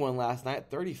dropped a big one last night,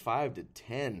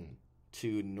 35-10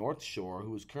 to North Shore,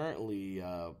 who's currently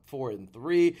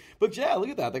 4-3. But yeah, look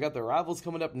at that. They got their rivals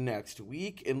coming up next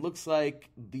week. It looks like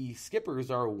the Skippers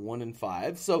are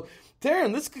 1-5. So,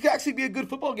 Teran, this could actually be a good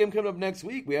football game coming up next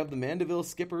week. We have the Mandeville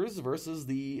Skippers versus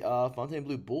the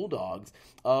Fontainebleau Bulldogs.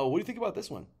 What do you think about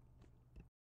this one?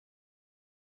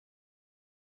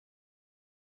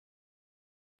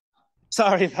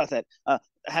 Sorry about that. I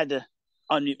had to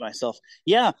unmute myself.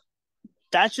 Yeah,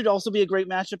 that should also be a great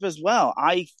matchup as well.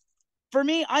 For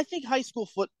me, I think high school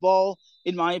football,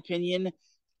 in my opinion,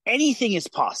 anything is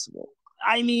possible.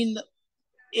 I mean,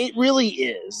 it really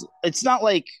is. It's not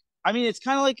like, I mean, it's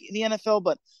kind of like the NFL,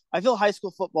 but I feel high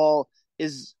school football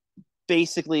is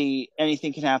basically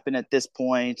anything can happen at this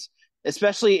point,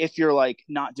 especially if you're like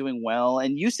not doing well.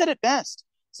 And you said it best.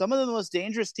 Some of the most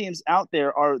dangerous teams out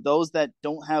there are those that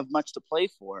don't have much to play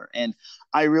for. And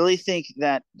I really think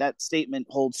that that statement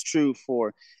holds true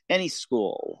for any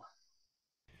school.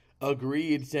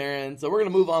 Agreed, Teran. So we're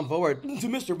going to move on forward to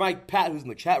Mr. Mike Pat, who's in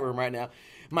the chat room right now.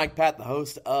 Mike Pat, the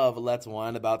host of Let's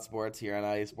Whine About Sports here on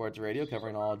IE Sports Radio,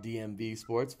 covering all DMV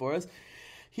sports for us.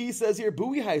 He says here,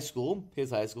 Bowie High School, his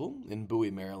high school in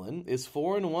Bowie, Maryland, is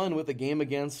 4-1 with a game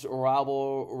against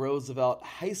rival Roosevelt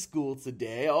High School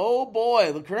today. Oh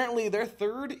boy, currently they're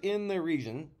third in the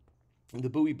region, the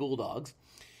Bowie Bulldogs.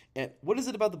 And what is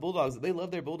it about the Bulldogs? They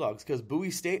love their Bulldogs because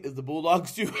Bowie State is the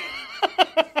Bulldogs too.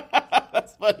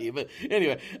 That's funny, but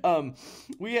anyway,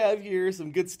 we have here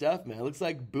some good stuff, man. It looks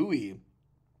like Bowie,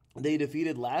 they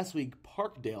defeated last week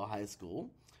Parkdale High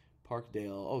School.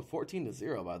 Parkdale,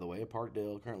 14-0, by the way.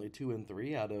 Parkdale currently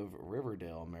 2-3 out of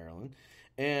Riverdale, Maryland.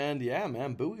 And yeah,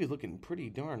 man, Bowie is looking pretty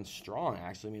darn strong,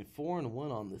 actually. I mean,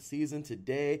 4-1 on the season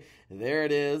today. There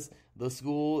it is. The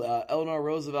school, Eleanor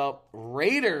Roosevelt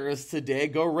Raiders today.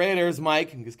 Go Raiders,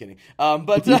 Mike. I'm just kidding.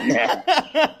 But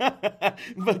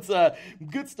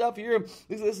good stuff here.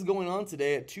 This is going on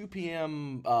today at 2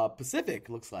 p.m. Pacific,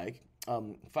 looks like.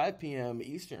 5 p.m.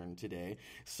 Eastern today.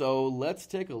 So let's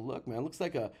take a look, man. Looks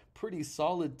like a pretty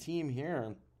solid team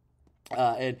here.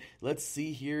 And let's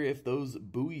see here if those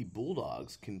Bowie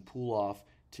Bulldogs can pull off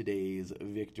today's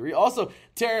victory. Also,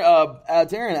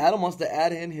 Teran Adam wants to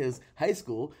add in his his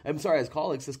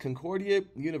college. Says Concordia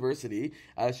University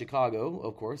out of Chicago,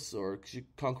 of course, or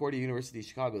Concordia University,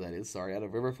 Chicago, that is, out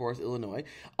of River Forest, Illinois.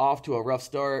 Off to a rough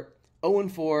start.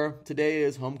 0-4. Today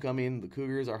is homecoming. The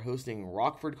Cougars are hosting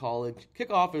Rockford College.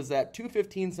 Kickoff is at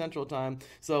 2:15 Central Time,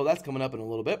 so that's coming up in a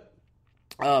little bit.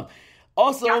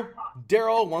 Also,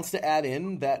 Daryl wants to add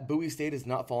in that Bowie State is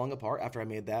not falling apart after I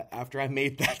made that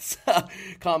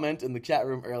comment in the chat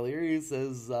room earlier. He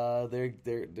says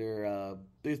they're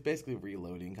basically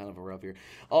reloading, kind of a rough year.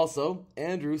 Also,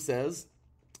 Andrew says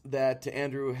that to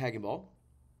Andrew Hagenball,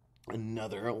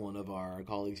 another one of our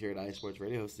colleagues here at iSports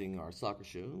Radio, hosting our soccer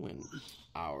show and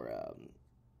our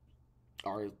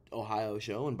Ohio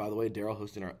show. And by the way, Daryl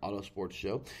hosting our auto sports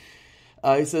show.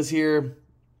 He says here,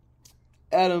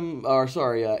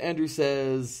 Andrew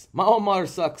says, my alma mater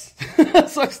sucks.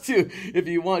 Sucks too. If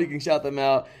you want, you can shout them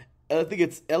out. I think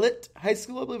it's Elliott High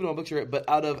School, I believe, I'll butcher it, but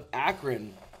out of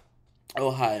Akron,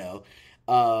 Ohio.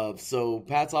 So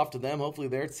hats off to them. Hopefully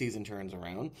their season turns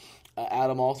around.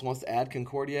 Adam also wants to add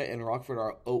Concordia and Rockford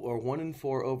are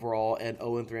 1-4 overall and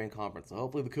 0-3 in conference. So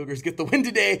hopefully the Cougars get the win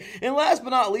today. And last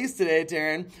but not least today,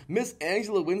 Teran, Miss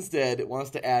Angela Winstead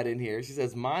wants to add in here. She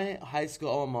says, my high school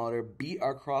alma mater beat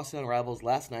our crosstown rivals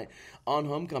last night on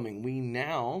homecoming. We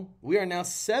are now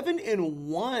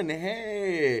 7-1.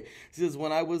 Hey. She says,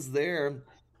 when I was there,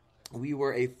 we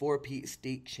were a 4-peat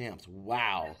state champs.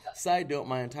 Wow. Side note,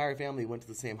 my entire family went to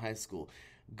the same high school.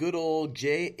 Good old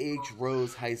J.H.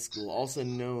 Rose High School, also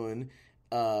known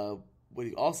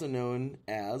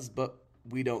as, but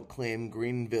we don't claim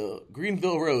Greenville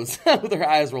Rose, with her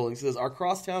eyes rolling. She says, our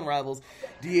crosstown rivals,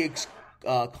 D.H.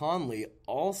 Conley,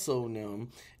 also known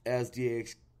as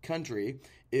D.H. Country,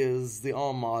 is the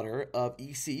alma mater of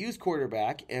ECU's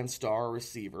quarterback and star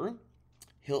receiver,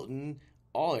 Hilton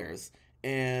Allers.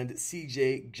 And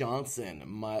C.J. Johnson,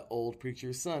 my old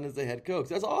preacher's son, is the head coach.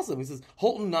 That's awesome. He says,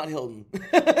 Holton, not Hilton.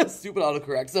 Stupid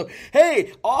autocorrect. So,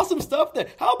 hey, awesome stuff there.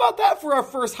 How about that for our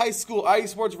first high school, IE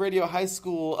Sports Radio high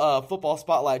school football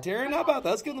spotlight? Teran, how about that?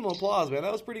 Let's give them applause, man.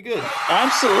 That was pretty good.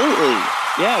 Absolutely.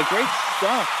 Yeah, great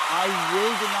stuff. I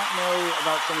really did not know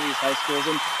about some of these high schools.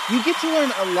 And you get to learn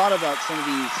a lot about some of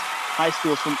these high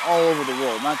schools from all over the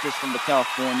world, not just from the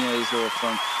Californias or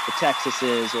from the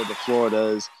Texases or the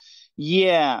Floridas.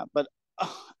 Yeah, but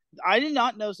I did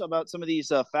not know about some of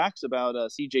these facts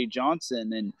about C.J.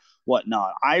 Johnson and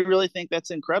whatnot. I really think that's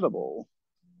incredible.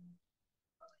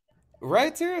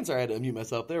 Right, Teran? Sorry, I had to unmute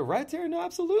myself there. Right, Teran? No,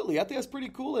 absolutely. I think that's pretty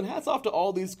cool, and hats off to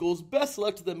all these schools. Best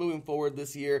luck to them moving forward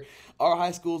this year. Our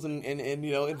high schools and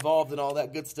involved in all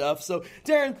that good stuff. So,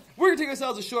 Teran, we're going to take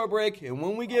ourselves a short break, and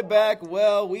when we get back,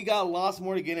 well, we got lots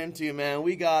more to get into, man.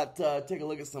 We got take a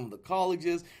look at some of the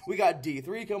colleges. We got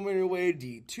D3 coming your way,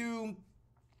 D2.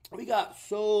 We got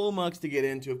so much to get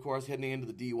into, of course, heading into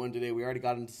the D1 today. We already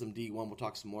got into some D1. We'll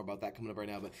talk some more about that coming up right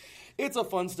now. But it's a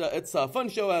fun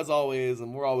show as always,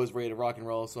 and we're always ready to rock and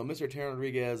roll. So Mr. Teran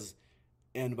Rodriguez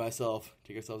and myself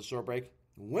take ourselves a short break.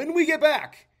 When we get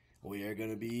back, we are going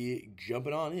to be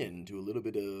jumping on into a little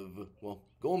bit of, well,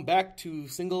 going back to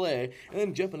single A and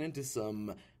then jumping into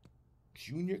some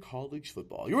junior college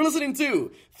football. You're listening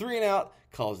to 3 and Out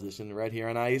College Edition right here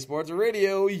on IE Sports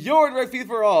Radio, your direct feed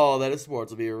for all that is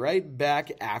sports. We'll be right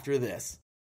back after this.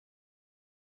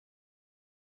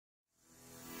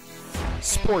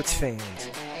 Sports fans,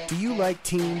 do you like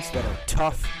teams that are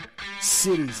tough,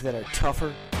 cities that are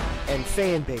tougher, and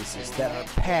fan bases that are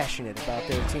passionate about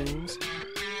their teams?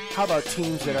 How about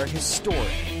teams that are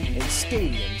historic and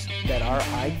stadiums that are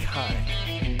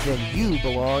iconic? Then you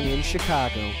belong in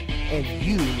Chicago, and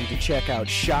you need to check out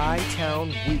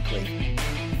Chi-Town Weekly.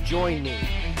 Join me,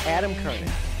 Adam Kernan,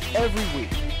 every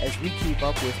week as we keep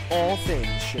up with all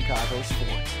things Chicago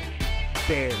sports.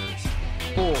 Bears,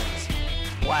 Bulls,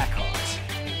 Blackhawks,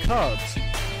 Cubs,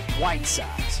 White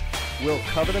Sox. We'll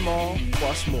cover them all,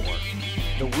 plus more.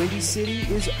 The Windy City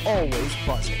is always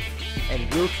buzzing,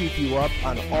 and we'll keep you up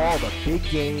on all the big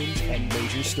games and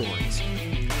major stories.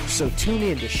 So tune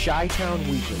in to Chi-Town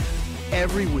Weekly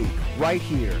every week right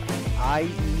here on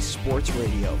IE Sports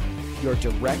Radio, your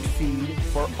direct feed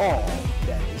for all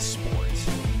that is sports.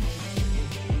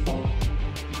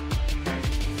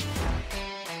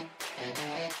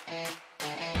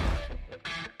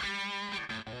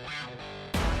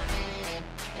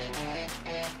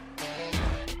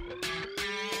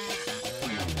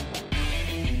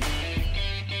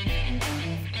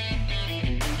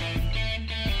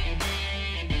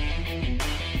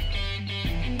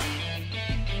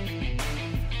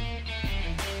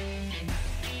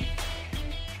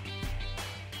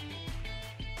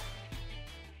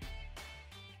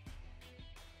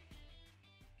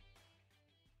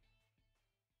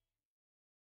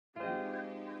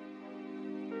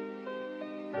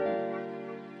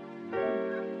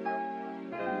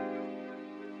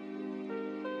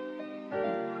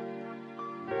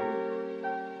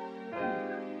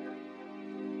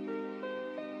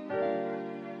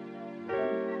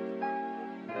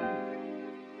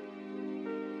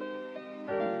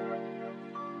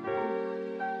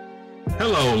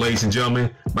 Hello, ladies and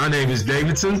gentlemen. My name is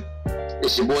Davidson.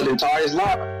 It's your boy, Dentarius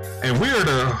Lava. And we are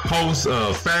the hosts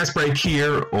of Fast Break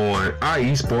here on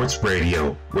IE Sports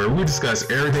Radio, where we discuss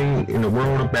everything in the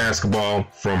world of basketball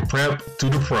from prep to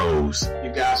the pros.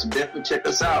 You guys should definitely check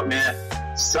us out, man.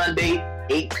 Sunday,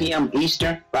 8 p.m.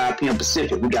 Eastern, 5 p.m.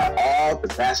 Pacific. We got all the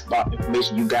basketball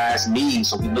information you guys need,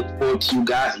 so we look forward to you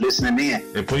guys listening in.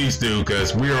 And please do,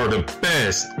 because we are the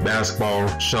best basketball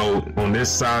show on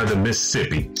this side of the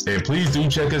Mississippi. And please do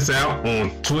check us out on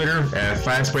Twitter at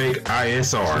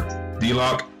FastBreakISR.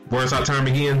 D-Lock, where's our time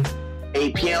again?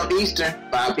 8 p.m. Eastern,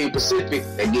 5 p.m. Pacific.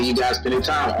 That give you guys plenty of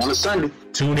time on a Sunday.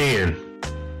 Tune in.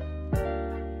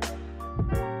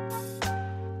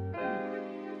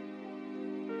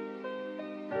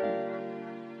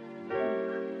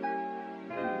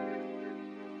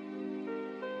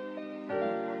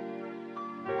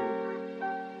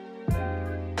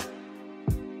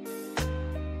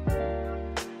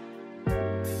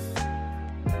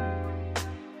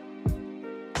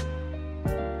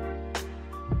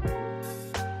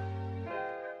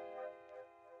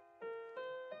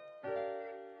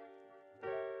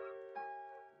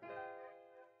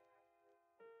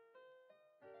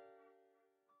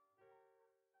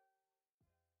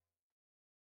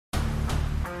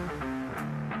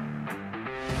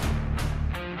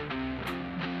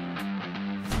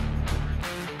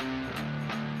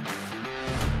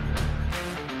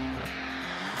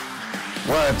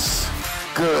 What's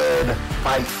good,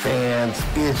 fight fans?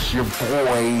 It's your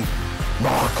boy,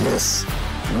 Marcus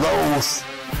Los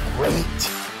Great,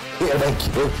 here to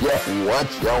give you what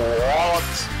you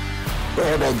want,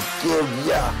 here to give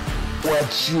you what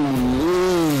you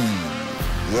need.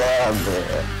 Yeah,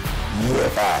 man.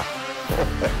 Yeah.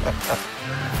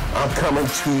 I'm coming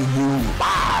to you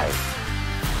live,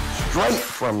 straight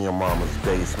from your mama's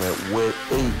basement with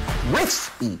a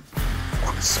crispy,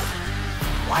 awesome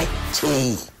white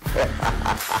tea.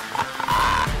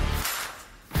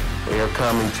 We are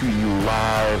coming to you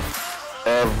live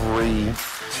every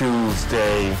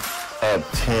Tuesday at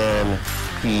 10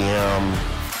 p.m.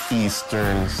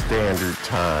 Eastern Standard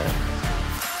Time.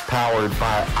 Powered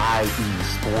by IE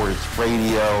Sports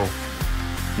Radio,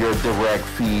 your direct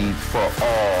feed for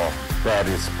all that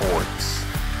is sports.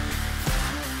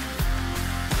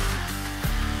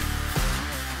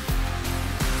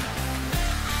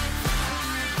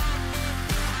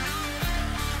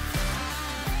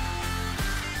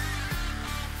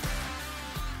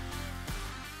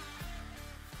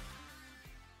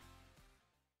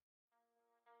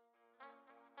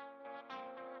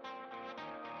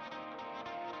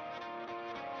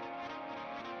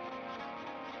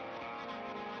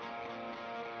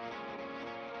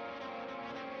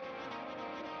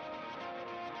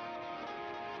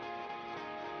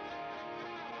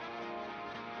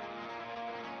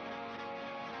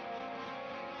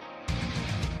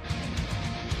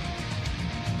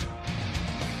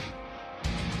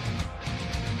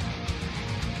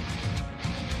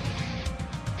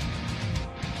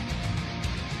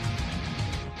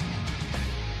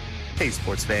 Hey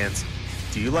sports fans,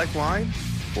 do you like wine?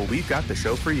 Well, we've got the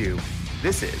show for you.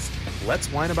 This is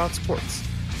Let's Wine About Sports,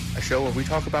 a show where we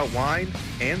talk about wine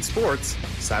and sports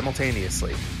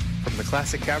simultaneously. From the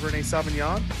classic Cabernet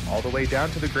Sauvignon all the way down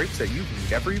to the grapes that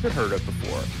you've never even heard of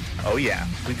before. Oh yeah,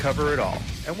 we cover it all.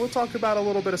 And we'll talk about a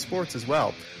little bit of sports as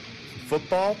well.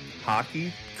 Football,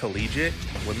 hockey, collegiate,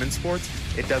 women's sports,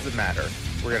 it doesn't matter.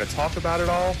 We're going to talk about it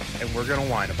all, and we're going to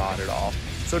whine about it all.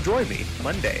 So join me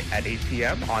Monday at 8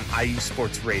 p.m. on IU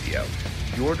Sports Radio,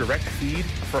 your direct feed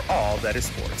for all that is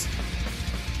sports.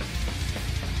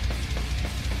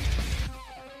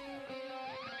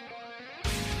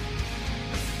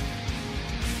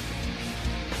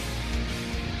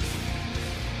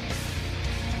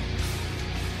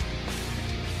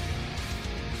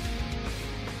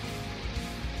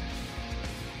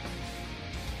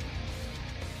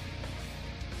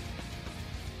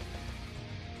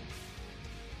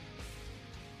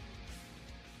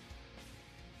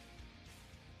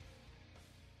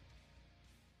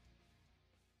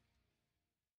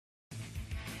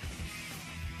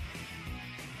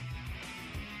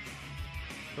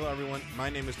 Hello, everyone. My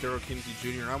name is Daryl Kinsey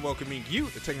Jr., and I'm welcoming you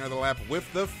to take another lap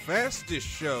with the fastest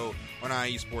show on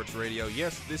IE Sports Radio.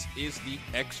 Yes, this is the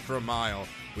Extra Mile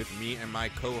with me and my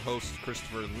co-hosts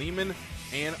Christopher Lehman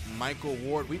and Michael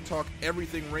Ward. We talk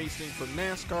everything racing from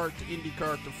NASCAR to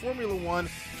IndyCar to Formula One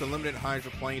to limited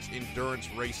hydroplanes, endurance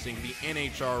racing, the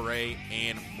NHRA,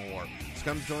 and more. So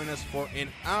come join us for an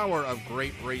hour of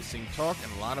great racing talk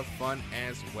and a lot of fun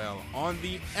as well on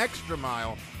the Extra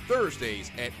Mile,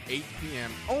 Thursdays at 8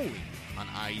 p.m. only on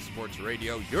IE Sports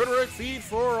Radio, your direct feed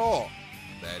for all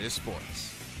that is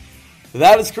sports.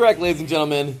 That is correct, ladies and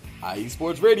gentlemen. IE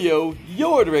Sports Radio,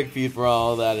 your direct feed for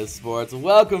all that is sports.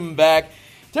 Welcome back.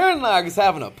 Teran and I are just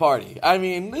having a party. I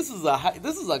mean, this is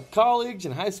a college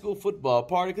and high school football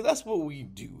party because that's what we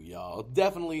do, y'all.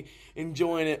 Definitely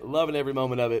enjoying it, loving every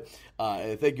moment of it.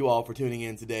 And thank you all for tuning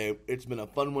in today. It's been a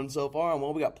fun one so far, and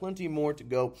well, we got plenty more to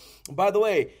go. By the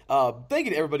way, thank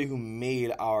you to everybody who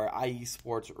made our IE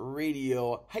Sports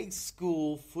Radio high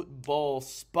school football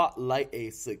spotlight a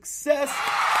success.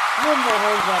 One more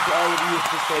hand clap to all of you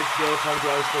for participating today, part of the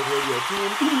IE Sports Radio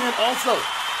team, and also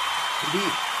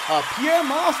the Pierre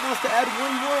Moss wants to add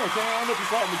one more. Okay, I don't know if you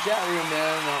saw it in the chat room,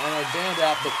 man, on our band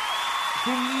app, but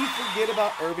can we forget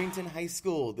about Irvington High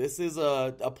School? This is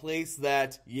a place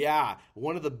that,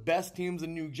 one of the best teams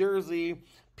in New Jersey.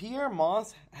 Pierre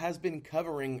Moss has been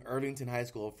covering Irvington High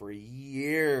School for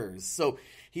years. So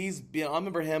I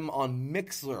remember him on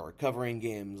Mixler covering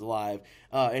games live.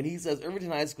 And he says Irvington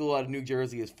High School out of New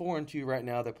Jersey is 4-2 right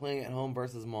now. They're playing at home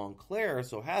versus Montclair.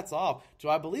 So hats off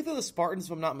to, I believe they're the Spartans,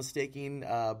 if I'm not mistaken.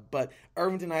 But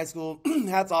Irvington High School,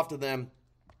 hats off to them.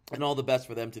 And all the best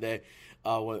for them today.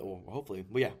 Hopefully.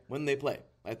 Well, yeah, when they play.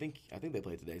 I think they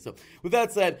play today. So with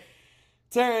that said,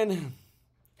 Teran,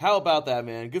 how about that,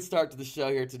 man? Good start to the show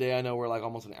here today. I know we're like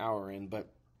almost an hour in, but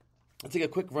let's take a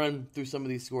quick run through some of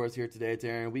these scores here today,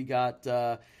 Teran. We got,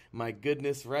 my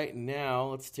goodness, right now,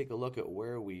 let's take a look at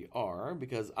where we are,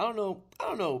 because I don't know,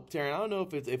 Teran, I don't know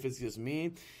if it's just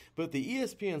me, but the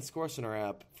ESPN Score Center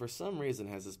app, for some reason,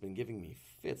 has just been giving me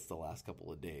fits the last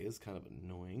couple of days. Kind of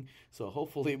annoying. So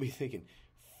hopefully we can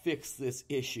fix this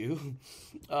issue.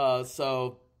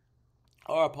 So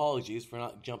our apologies for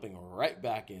not jumping right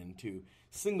back into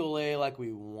single A like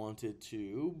we wanted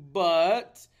to,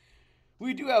 but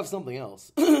we do have something else.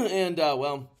 And,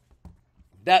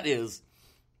 that is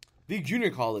the junior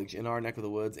college in our neck of the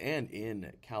woods and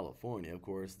in California, of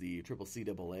course, the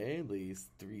CCAA, the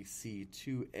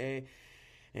 3C2A.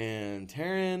 And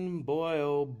Teran, boy,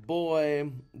 oh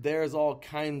boy, there's all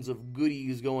kinds of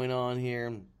goodies going on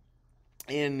here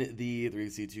in the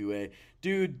 3C2A.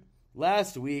 Dude,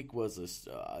 last week was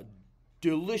a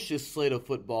delicious slate of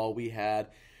football we had.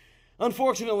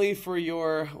 Unfortunately for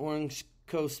your Orange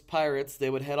Coast Pirates, they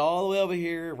would head all the way over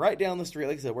here, right down the street.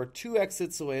 Like I said, we're 3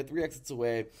 exits away,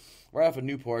 right off of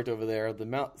Newport over there. The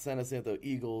Mount San Jacinto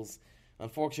Eagles,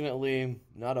 unfortunately,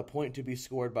 not a point to be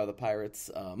scored by the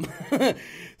Pirates. The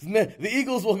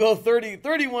Eagles will go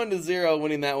 31-0,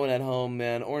 winning that one at home,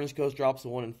 man. Orange Coast drops to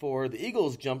 1-4. The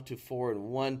Eagles jump to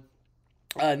 4-1.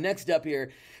 Next up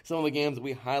here, some of the games that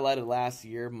we highlighted last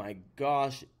year. My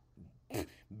gosh,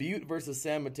 Butte versus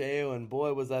San Mateo, and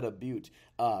boy, was that a Butte.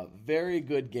 Very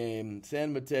good game.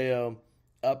 San Mateo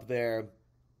up there,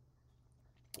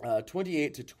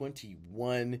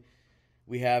 28-21.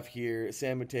 We have here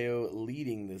San Mateo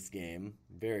leading this game.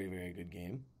 Very, very good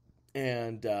game.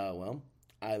 And,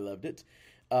 I loved it.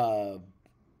 San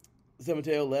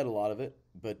Mateo led a lot of it,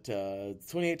 but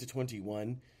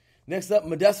 28-21. Next up,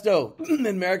 Modesto and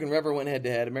American River went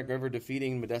head-to-head. American River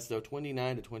defeating Modesto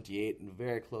 29-28. A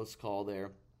very close call there.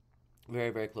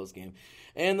 Very, very close game.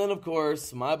 And then, of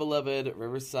course, my beloved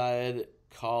Riverside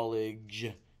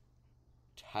College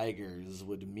Tigers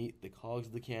would meet the College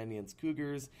of the Canyons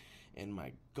Cougars. And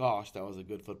my gosh, that was a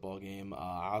good football game.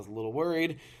 I was a little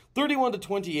worried.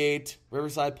 31-28.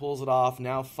 Riverside pulls it off.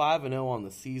 Now 5-0 on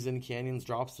the season. Canyons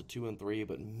drops to 2-3.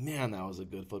 But man, that was a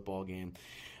good football game.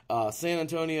 Mount San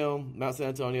Antonio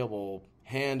will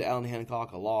hand Allen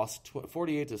Hancock a loss,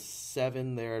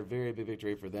 48-7 there. Very big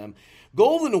victory for them.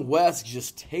 Golden West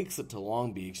just takes it to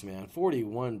Long Beach, man.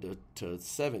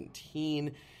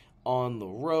 41-17 on the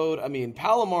road. I mean,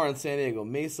 Palomar and San Diego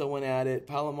Mesa went at it.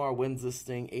 Palomar wins this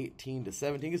thing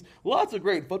 18-17. Lots of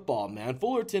great football, man.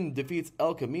 Fullerton defeats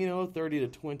El Camino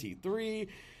 30-23.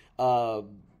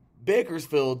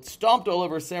 Bakersfield stomped all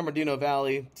over San Bernardino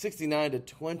Valley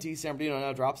 69-20. San Bernardino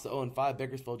now drops to 0-5.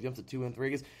 Bakersfield jumps to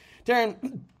 2-3.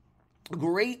 Teran,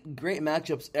 great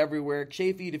matchups everywhere.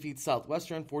 Chaffee defeats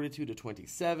Southwestern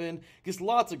 42-27. Just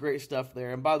lots of great stuff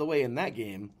there. And by the way, in that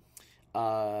game,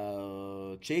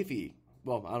 Chaffee,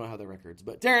 well, I don't know how their records,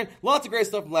 but Teran, lots of great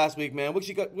stuff from last week, man. What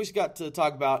you got to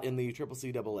talk about in the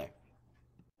CCCAA?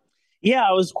 Yeah,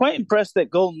 I was quite impressed that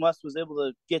Golden West was able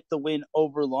to get the win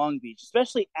over Long Beach,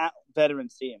 especially at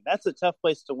Veterans Stadium. That's a tough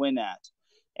place to win at.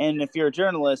 And if you're a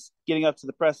journalist, getting up to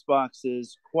the press box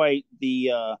is quite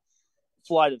the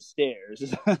flight of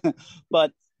stairs.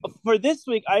 But for this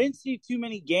week, I didn't see too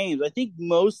many games. I think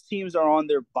most teams are on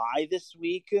their bye this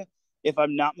week, if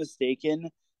I'm not mistaken.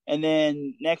 And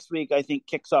then next week, I think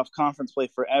kicks off conference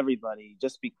play for everybody,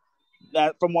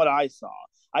 that from what I saw.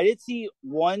 I did see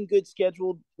one good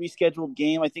rescheduled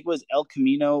game. I think it was El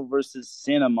Camino versus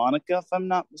Santa Monica, if I'm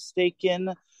not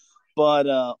mistaken. But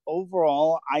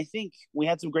overall, I think we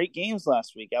had some great games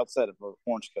last week outside of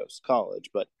Orange Coast College.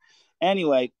 But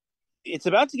anyway, it's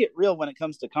about to get real when it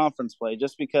comes to conference play,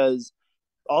 just because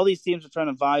all these teams are trying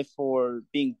to vie for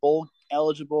being bowl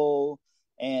eligible,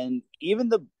 and even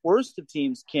the worst of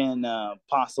teams can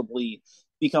possibly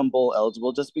become bowl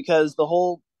eligible, just because the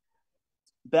whole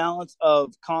balance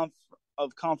of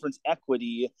conference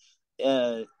equity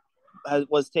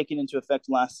was taken into effect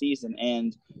last season,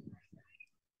 and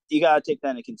you got to take that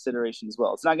into consideration as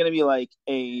well. It's not going to be like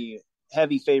a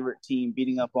heavy favorite team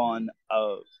beating up on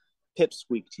a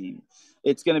pipsqueak team.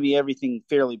 It's going to be everything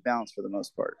fairly balanced for the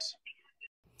most part.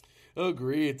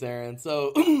 Agreed, Teran.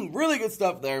 So really good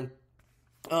stuff there.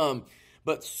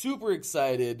 But super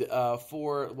excited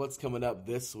for what's coming up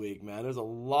this week, man. There's a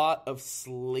lot of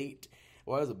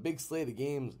there's a big slate of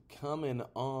games coming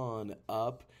on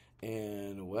up.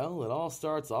 And, well, it all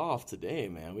starts off today,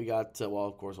 man. We got,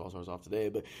 of course, it all starts off today,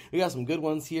 but we got some good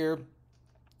ones here.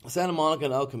 Santa Monica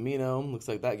and El Camino. Looks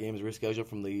like that game is rescheduled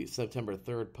from the September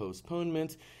 3rd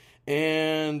postponement.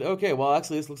 And, okay, well,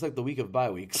 actually, this looks like the week of bye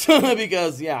weeks.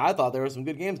 Because, yeah, I thought there were some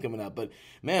good games coming up. But,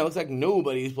 man, it looks like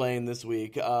nobody's playing this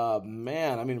week.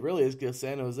 Man, I mean, really, it's just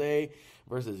San Jose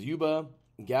versus Yuba,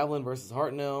 Gavilan versus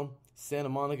Hartnell, Santa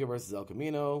Monica versus El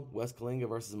Camino, West Calinga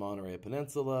versus Monterey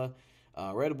Peninsula,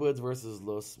 Redwoods versus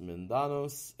Los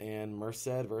Mendanos, and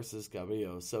Merced versus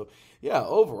Cabrillo. So, yeah,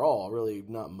 overall, really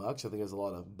not much. I think there's a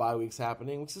lot of bye weeks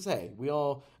happening, which is, hey, we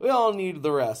all need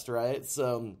the rest, right?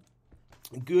 So,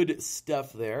 good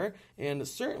stuff there, and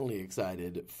certainly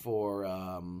excited for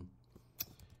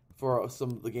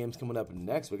some of the games coming up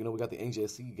next week. I know we got the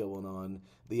NJC going on,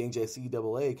 the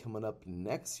NJCAA coming up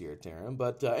next year, Teran.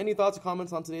 But any thoughts or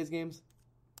comments on today's games?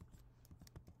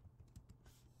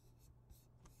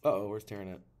 Uh-oh, where's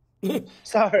Teran at?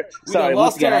 Sorry. I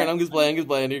lost Teran. I'm just playing.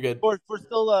 You're good. We're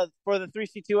still for the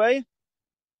 3C2A?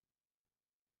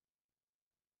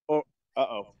 Or,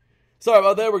 uh-oh. Sorry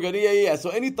about that. We're good. Yeah. So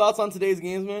any thoughts on today's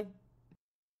games, man?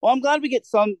 Well, I'm glad we get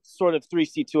some sort of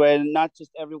 3C2A and not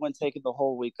just everyone taking the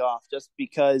whole week off, just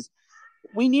because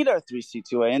we need our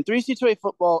 3C2A. And 3C2A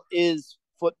football is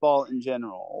football in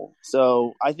general.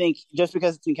 So I think just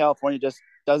because it's in California just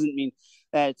doesn't mean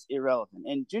that it's irrelevant.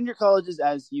 And junior colleges,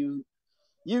 as you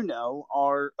know,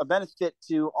 are a benefit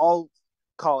to all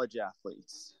college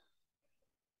athletes.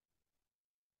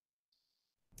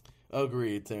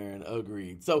 Agreed, Teran.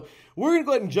 Agreed. So we're going to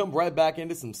go ahead and jump right back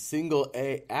into some single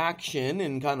A action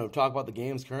and kind of talk about the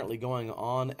games currently going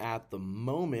on at the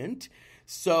moment.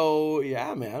 So,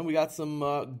 yeah, man, we got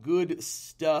some good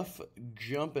stuff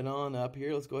jumping on up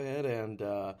here. Let's go ahead and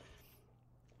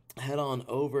head on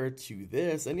over to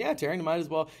this. And, yeah, Teran, you mind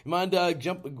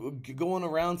going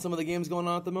around some of the games going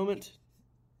on at the moment?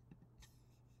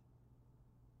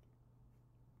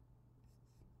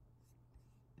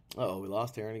 Uh-oh, we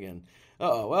lost Teran again.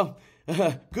 Uh-oh, well,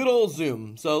 good old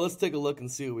Zoom. So let's take a look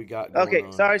and see what we got going Okay,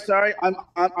 on. sorry.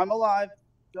 I'm alive.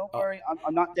 Don't worry.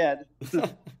 I'm not dead.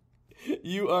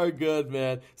 You are good,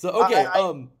 man. So okay,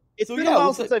 it's so been yeah, a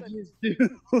while since I've used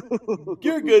Zoom.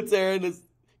 You're good, Teran. There's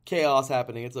chaos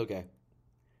happening. It's okay.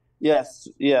 Yes,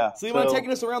 yeah. So you mind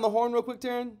taking us around the horn real quick,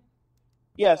 Teran?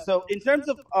 Yeah, so in terms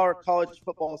of our college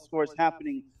football scores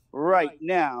happening right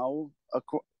now,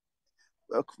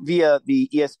 via the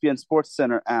ESPN Sports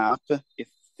Center app, if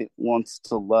it wants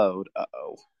to load.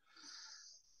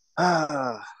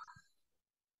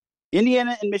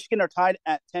 Indiana and Michigan are tied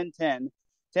at 10-10.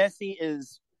 Tennessee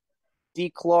is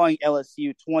declawing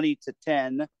LSU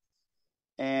 20-10.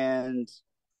 And,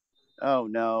 oh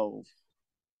no.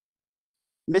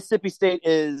 Mississippi State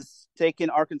is taking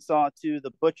Arkansas to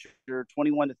the Butcher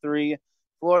 21-3.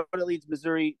 Florida leads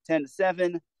Missouri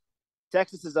 10-7.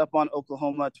 Texas is up on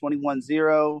Oklahoma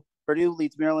 21-0. Purdue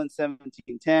leads Maryland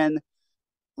 17-10.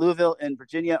 Louisville and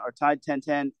Virginia are tied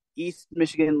 10-10. East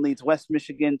Michigan leads West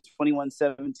Michigan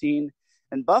 21-17.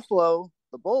 And Buffalo,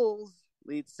 the Bulls,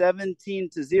 lead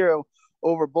 17-0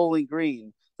 over Bowling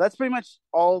Green. That's pretty much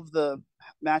all of the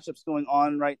matchups going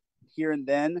on right here and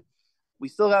then. We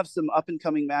still have some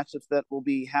up-and-coming matchups that will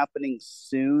be happening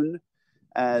soon,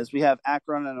 as we have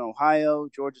Akron and Ohio,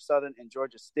 Georgia Southern and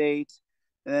Georgia State.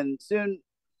 And then soon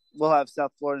we'll have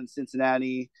South Florida and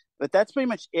Cincinnati. But that's pretty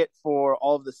much it for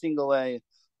all of the single-A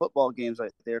football games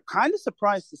right there. Kind of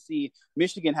surprised to see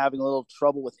Michigan having a little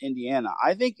trouble with Indiana.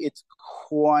 I think it's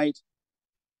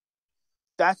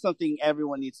that's something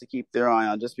everyone needs to keep their eye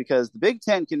on, just because the Big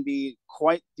Ten can be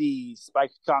quite the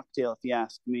spiked cocktail, if you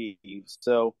ask me.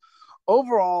 So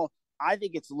overall, I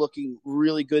think it's looking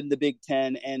really good in the Big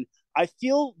Ten, and I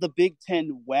feel the Big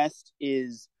Ten West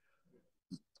is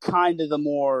kind of the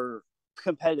more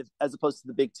competitive as opposed to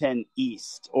the Big Ten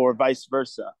East, or vice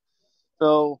versa.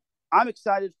 So I'm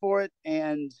excited for it,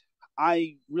 and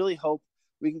I really hope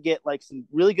we can get like some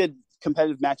really good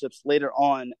competitive matchups later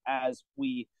on, as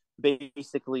we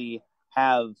basically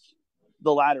have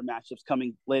the latter matchups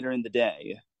coming later in the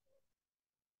day.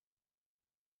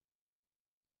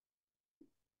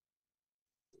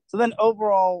 So then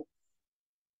overall,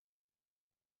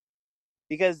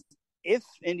 because if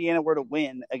Indiana were to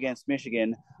win against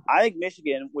Michigan, I think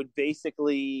Michigan would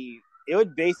basically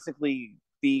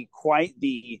be quite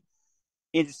the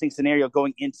interesting scenario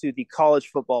going into the college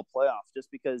football playoff,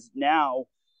 just because now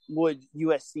would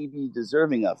USC be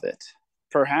deserving of it?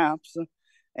 Perhaps.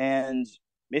 And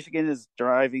Michigan is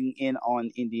driving in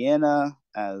on Indiana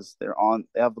as they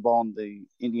have the ball on the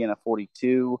Indiana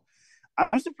 42.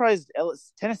 I'm surprised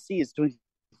Tennessee is doing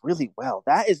really well.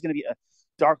 That is going to be a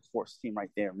dark horse team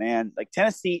right there, man. Like,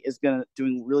 Tennessee is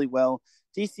doing really well.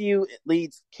 TCU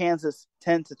leads Kansas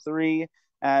 10-3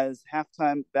 as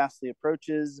halftime vastly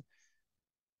approaches.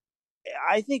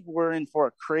 I think we're in for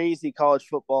a crazy college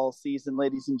football season,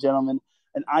 ladies and gentlemen,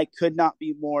 and I could not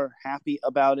be more happy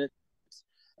about it.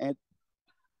 And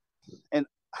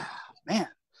man,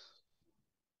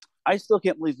 I still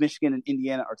can't believe Michigan and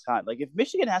Indiana are tied. Like, if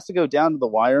Michigan has to go down to the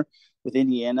wire with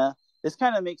Indiana, this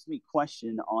kind of makes me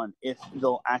question on if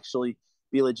they'll actually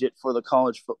be legit for the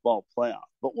college football playoff.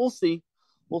 But we'll see.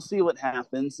 We'll see what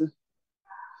happens.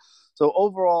 So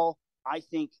overall, I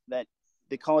think that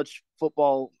the college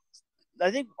football,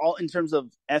 I think all in terms of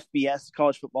FBS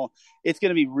college football, it's going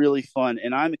to be really fun,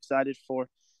 and I'm excited for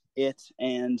it,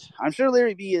 and I'm sure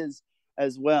Larry B is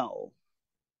as well.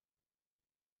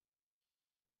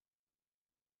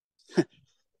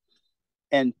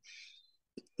 And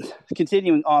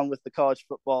continuing on with the college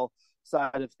football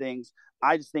side of things,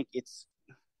 I just think it's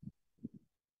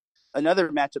another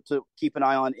matchup to keep an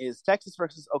eye on is Texas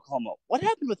versus Oklahoma. What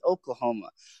happened with Oklahoma?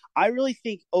 I really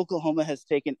think Oklahoma has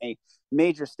taken a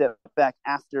major step back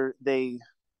after they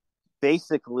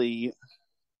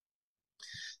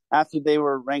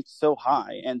were ranked so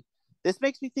high. And this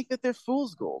makes me think that they're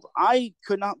fool's gold. I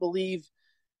could not believe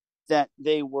that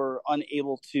they were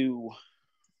unable to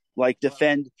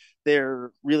defend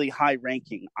their really high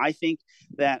ranking. I think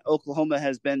that Oklahoma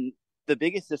has been the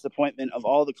biggest disappointment of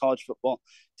all the college football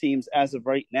teams as of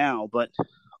right now. But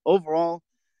overall,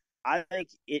 I think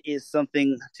it is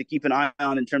something to keep an eye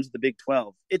on in terms of the Big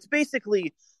 12. It's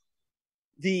basically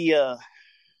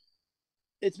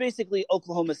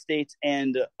Oklahoma State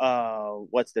and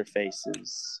what's their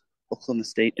faces? Oklahoma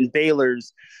State and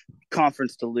Baylor's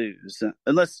conference to lose,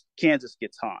 unless Kansas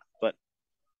gets hot. But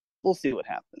we'll see what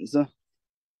happens. So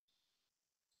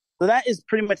that is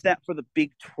pretty much that for the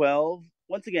Big 12.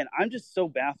 Once again, I'm just so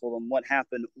baffled on what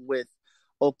happened with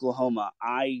Oklahoma.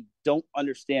 I don't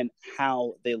understand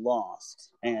how they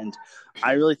lost. And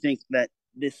I really think that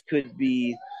this could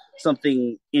be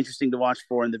something interesting to watch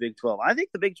for in the Big 12. I think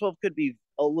the Big 12 could be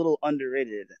a little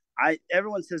underrated.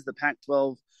 Everyone says the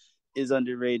Pac-12 is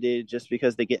underrated just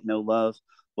because they get no love,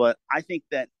 but I think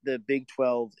that the Big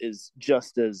 12 is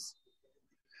just as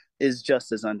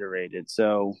underrated.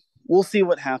 So we'll see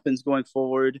what happens going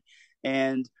forward.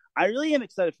 And I really am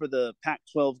excited for the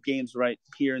Pac-12 games right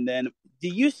here and then.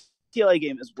 The UCLA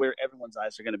game is where everyone's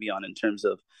eyes are going to be on in terms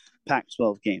of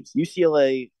Pac-12 games.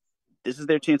 UCLA, this is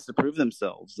their chance to prove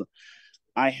themselves.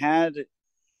 I had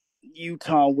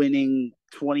Utah winning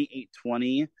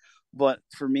 28-20, but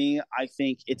for me, I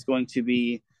think it's going to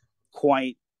be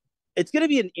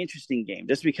an interesting game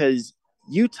just because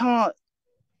Utah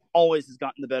always has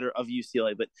gotten the better of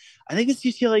UCLA, but I think this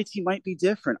UCLA team might be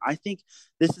different. I think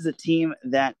this is a team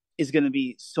that is going to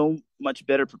be so much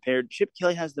better prepared. Chip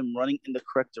Kelly has them running in the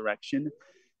correct direction,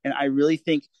 and I really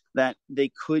think that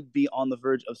they could be on the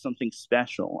verge of something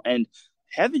special. And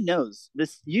heaven knows,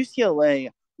 this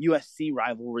UCLA-USC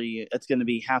rivalry that's going to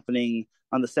be happening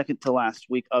on the second to last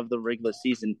week of the regular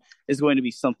season is going to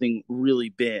be something really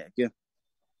big.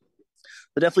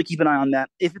 So definitely keep an eye on that.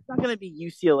 If it's not going to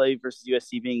be UCLA versus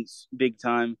USC being big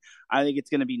time, I think it's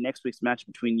going to be next week's match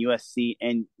between USC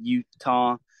and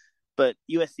Utah. But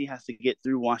USC has to get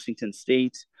through Washington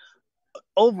State.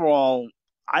 Overall,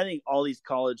 I think all these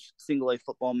college single-A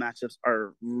football matchups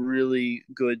are really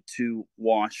good to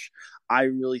watch. I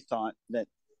really thought that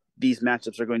these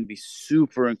matchups are going to be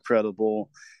super incredible,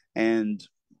 and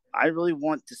I really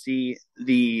want to see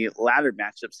the ladder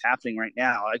matchups happening right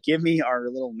now. Give me our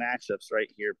little matchups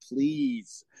right here,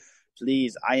 please.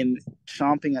 Please, I am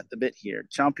chomping at the bit here,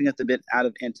 chomping at the bit out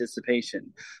of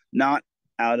anticipation, not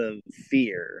out of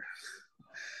fear.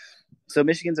 So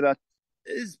Michigan's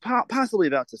possibly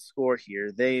about to score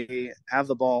here. They have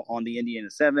the ball on the Indiana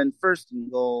 7, first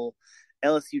and goal.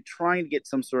 LSU trying to get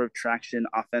some sort of traction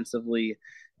offensively.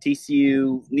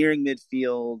 TCU nearing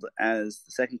midfield as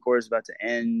the second quarter is about to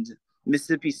end.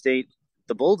 Mississippi State,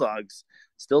 the Bulldogs,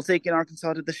 still taking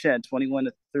Arkansas to the shed,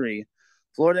 21-3.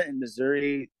 Florida and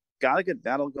Missouri got a good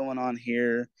battle going on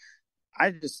here.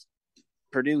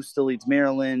 Purdue still leads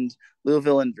Maryland.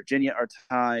 Louisville and Virginia are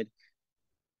tied.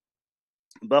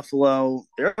 Buffalo,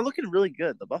 they're looking really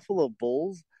good. The Buffalo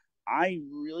Bulls, I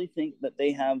really think that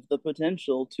they have the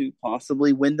potential to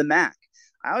possibly win the MAC.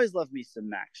 I always love me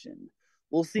some action.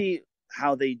 We'll see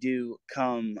how they do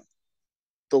come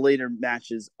the later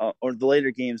matches or the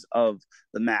later games of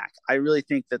the MAC. I really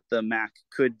think that the MAC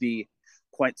could be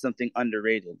quite something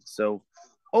underrated. So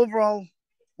overall,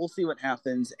 we'll see what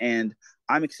happens, and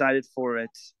I'm excited for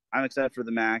it. I'm excited for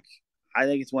the MAC. I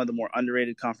think it's one of the more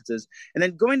underrated conferences. And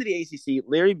then going to the ACC,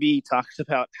 Larry B talked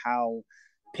about how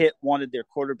Pitt wanted their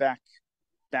quarterback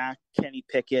back, Kenny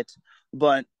Pickett,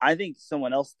 but I think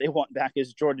someone else they want back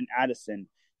is Jordan Addison.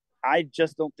 I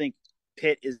just don't think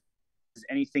Pitt is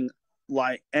anything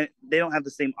like, and they don't have the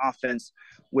same offense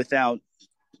without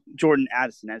Jordan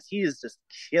Addison, as he is just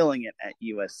killing it at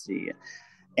USC.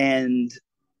 And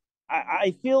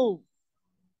I feel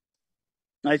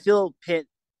Pitt,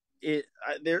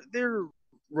 their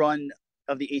run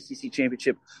of the ACC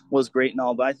championship was great and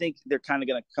all, but I think they're kind of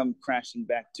going to come crashing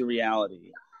back to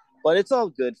reality. But it's all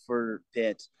good for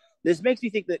Pitt. This makes me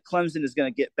think that Clemson is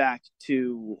going to get back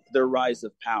to their rise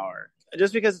of power,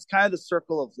 just because it's kind of the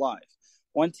circle of life.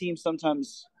 One team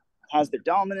sometimes has their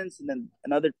dominance, and then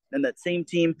that same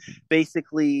team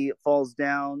basically falls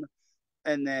down,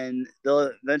 and then they'll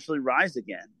eventually rise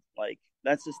again. Like,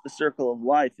 that's just the circle of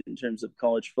life in terms of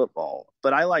college football.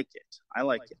 But I like it.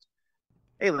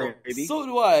 Hey, Larry. So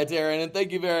do I, Teran, and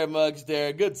thank you very much,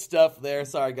 Teran. Good stuff there.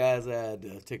 Sorry, guys, I had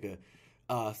to take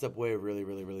a step away really,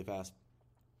 really, really fast.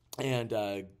 And,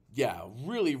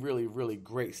 really, really, really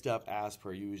great stuff as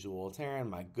per usual. Teran,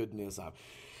 my goodness,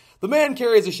 the man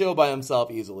carries a show by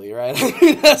himself easily, right?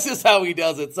 That's just how he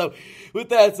does it. So with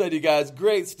that said, you guys,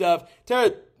 great stuff.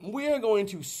 Teran, we are going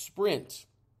to sprint,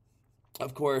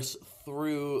 of course,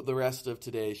 through the rest of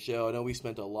today's show. I know we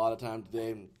spent a lot of time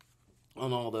today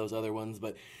on all those other ones,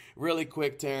 but really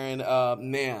quick, Teran,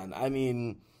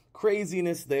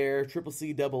 craziness there,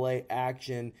 CCCAA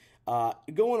action.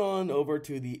 Going on over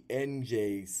to the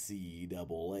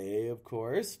NJCAA, of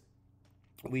course.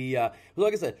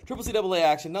 Like I said, CCCAA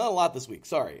action, not a lot this week,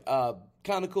 sorry.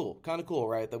 Kind of cool,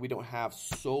 right, that we don't have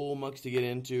so much to get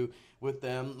into with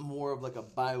them. More of like a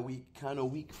bye-week kind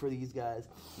of week for these guys.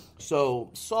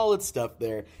 So, solid stuff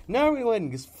there. Now we're going to go ahead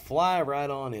and just fly right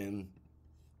on in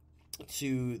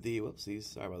to the,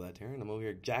 whoopsies, sorry about that, Teran. I'm over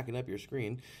here jacking up your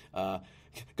screen. Got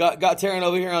Teran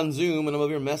over here on Zoom, and I'm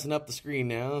over here messing up the screen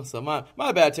now. So my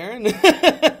bad, Teran.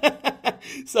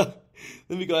 So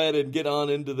Let me go ahead and get on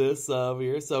into this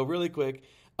here. So really quick.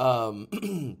 All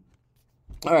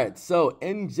right, so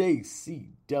NJCAA,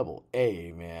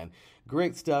 man.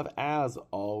 Great stuff as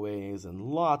always, and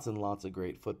lots of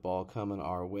great football coming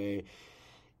our way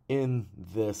in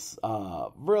this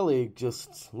really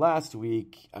just last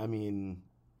week. I mean,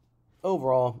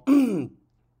 overall,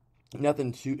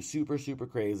 nothing super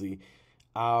crazy.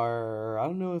 I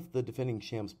don't know if the defending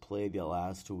champs played yet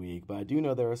last week, but I do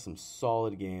know there are some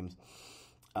solid games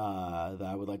that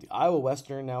I would like to. Iowa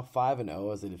Western now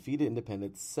 5-0 as they defeated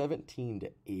Independence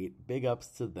 17-8. Big ups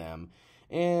to them.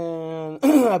 And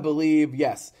I believe,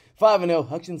 yes, 5-0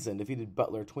 Hutchinson defeated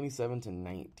Butler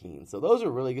 27-19. So those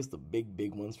are really just the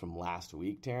big ones from last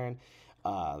week, Teran,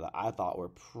 that I thought were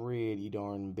pretty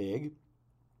darn big.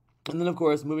 And then, of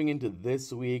course, moving into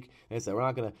this week, like I said, we're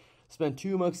not going to spend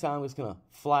too much time. We're just going to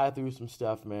fly through some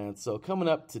stuff, man. So coming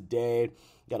up today,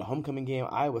 got a homecoming game.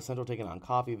 Iowa Central taking on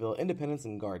Coffeyville. Independence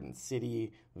and Garden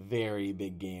City. Very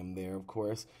big game there, of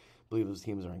course. I believe those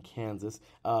teams are in Kansas.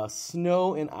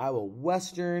 Snow in Iowa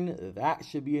Western. That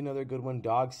should be another good one.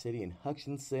 Dog City and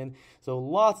Hutchinson. So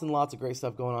lots and lots of great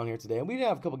stuff going on here today. And we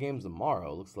have a couple games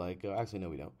tomorrow, looks like. Actually, no,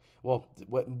 we don't. Well,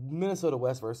 Minnesota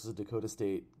West versus Dakota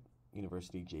State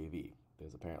University JV.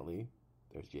 There's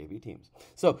JV teams.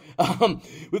 So,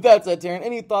 with that said, Teran,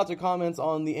 any thoughts or comments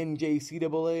on the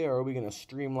NJCAA, or are we going to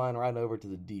streamline right over to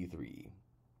the D3?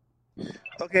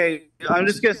 Okay, I'm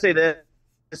just going to say this,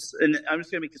 and I'm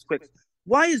just going to make this quick.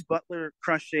 Why is Butler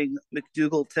crushing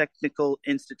McDougal Technical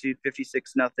Institute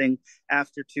 56-0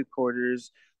 after 2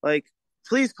 quarters? Like,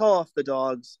 please call off the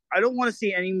dogs. I don't want to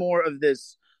see any more of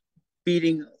this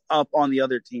beating up on the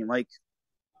other team. Like,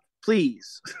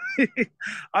 please.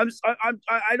 I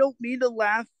don't mean to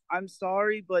laugh. I'm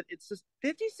sorry, but it's just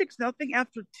 56-0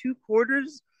 after 2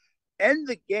 quarters. End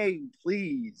the game,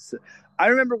 please. I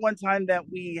remember one time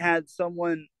that we had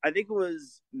someone, I think it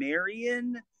was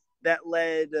Marion, that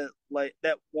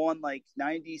won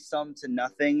 90-some to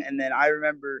nothing. And then I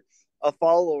remember a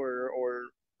follower or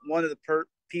one of the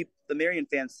Marion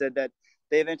fans said that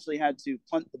they eventually had to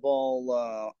punt the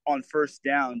ball on first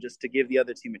down just to give the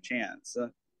other team a chance.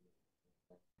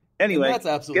 Anyway, and that's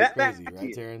absolutely crazy,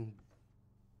 right, Teran?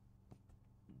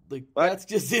 Like, that's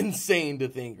just insane to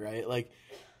think, right? Like,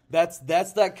 that's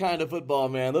that kind of football,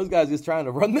 man. Those guys just trying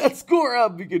to run that score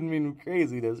up. You can mean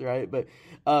craziness, right? But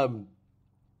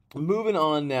moving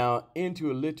on now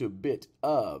into a little bit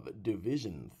of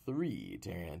Division 3,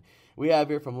 Teran. We have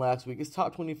here from last week. It's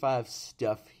top 25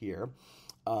 stuff here.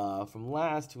 From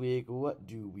last week, what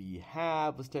do we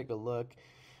have? Let's take a look.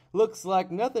 Looks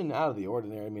like nothing out of the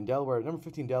ordinary. I mean, number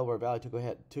 15 Delaware Valley took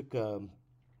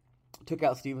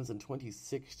out Stevenson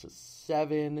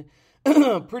 26-7.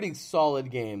 Pretty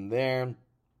solid game there.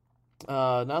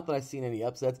 Not that I've seen any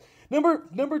upsets.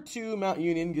 Number 2 Mount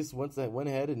Union just went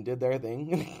ahead and did their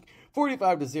thing.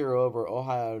 45-0 over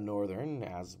Ohio Northern,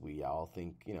 as we all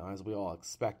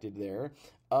expected there.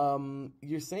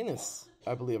 Ursinus,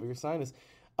 I believe,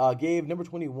 gave number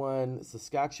 21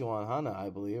 Saskatchewan,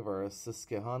 I believe, or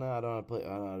Susquehanna.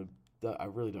 I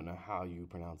really don't know how you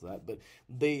pronounce that, but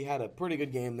they had a pretty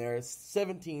good game there.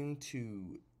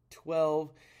 17-12.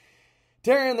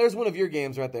 Teran, there's one of your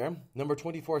games right there. Number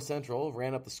 24 Central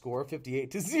ran up the score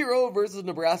 58-0 versus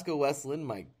Nebraska Westland.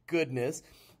 My goodness.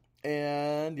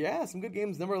 And yeah, some good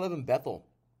games. Number 11 Bethel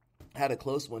had a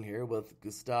close one here with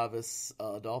Gustavus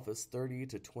Adolphus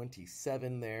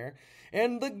 30-27 there.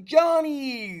 And the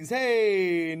Johnnies,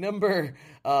 hey, number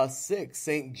 6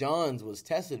 St. John's was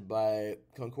tested by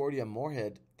Concordia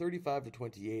Moorhead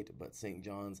 35-28, but St.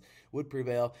 John's would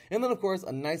prevail. And then, of course,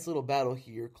 a nice little battle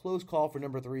here. Close call for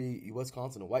number 3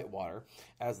 Wisconsin Whitewater,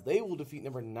 as they will defeat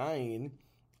number 9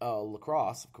 La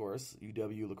Crosse, of course,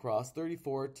 UW La Crosse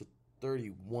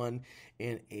 34-31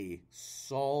 in a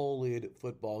solid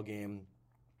football game.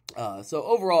 So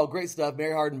overall, great stuff.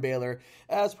 Mary Hardin Baylor,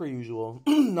 as per usual,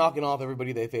 knocking off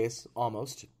everybody they face,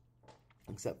 almost,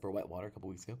 except for Whitewater a couple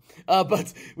weeks ago.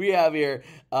 But we have here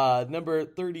number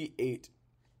 38.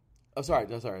 Oh, sorry.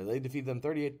 They defeated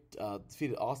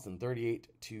Austin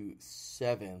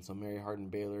 38-7. So Mary Hardin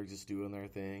Baylor just doing their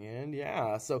thing, and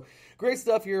yeah, so great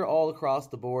stuff here all across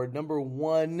the board. Number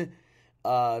 1.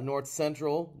 North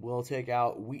Central will take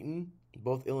out Wheaton,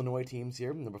 both Illinois teams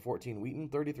here. Number 14 Wheaton,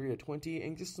 33-20,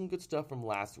 and just some good stuff from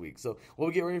last week. So while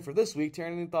we get ready for this week,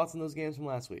 Teran, any thoughts on those games from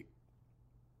last week?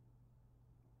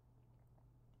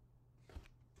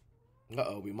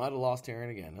 We might have lost Teran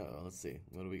again. Let's see.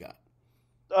 What do we got?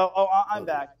 I'm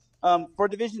back. For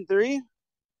Division 3?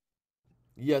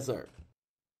 Yes, sir.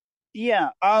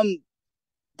 Yeah.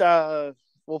 Well,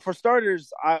 for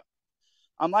starters,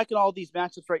 I'm liking all these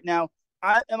matchups right now.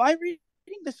 Am I reading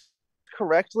this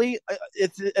correctly?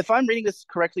 If I'm reading this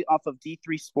correctly off of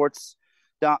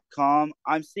d3sports.com,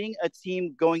 I'm seeing a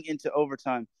team going into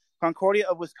overtime. Concordia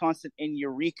of Wisconsin and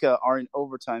Eureka are in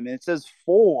overtime, and it says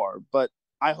 4, but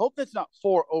I hope that's not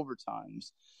 4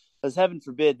 overtimes, because heaven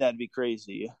forbid that'd be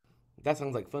crazy. That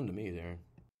sounds like fun to me, there.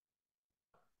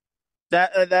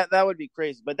 That would be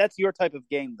crazy, but that's your type of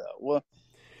game, though.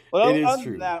 Well, It is other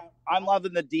true. than that, I'm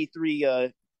loving the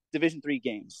D3 Division 3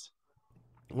 games.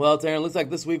 Well, Teran, looks like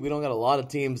this week we don't got a lot of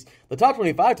teams. The top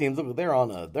 25 teams, look, they're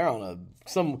on a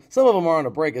some of them are on a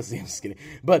break. I'm just kidding.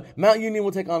 But Mount Union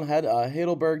will take on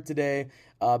Heidelberg today.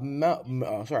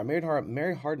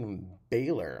 Mary Hardin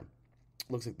Baylor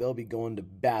looks like they'll be going to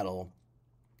battle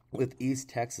with East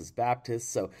Texas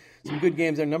Baptist. So some good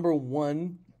games there. Number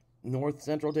 1, North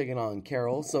Central taking on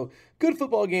Carroll. So good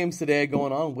football games today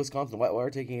going on. Wisconsin Whitewater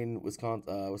taking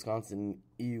Wisconsin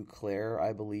Eau Claire,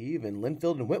 I believe, and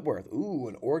Linfield and Whitworth. Ooh,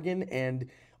 an Oregon and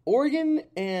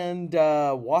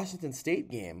Washington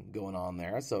State game going on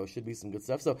there. So it should be some good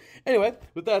stuff. So anyway,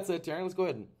 with that said, Teran, let's go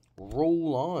ahead and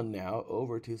roll on now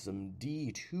over to some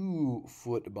D2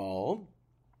 football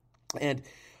and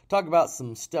talk about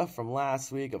some stuff from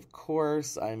last week, of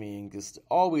course. I mean, just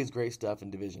always great stuff in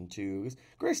Division 2.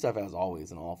 Great stuff as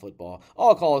always in all football.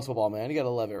 All college football, man. You got to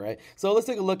love it, right? So let's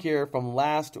take a look here from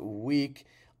last week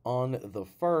on the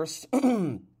first.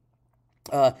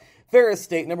 Ferris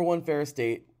State, number 1 Ferris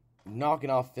State, knocking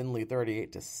off Findlay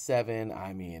 38-7.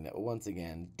 I mean, once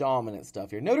again, dominant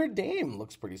stuff here. Notre Dame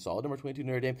looks pretty solid. Number 22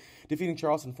 Notre Dame defeating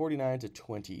Charleston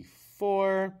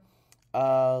 49-24.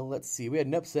 Let's see. We had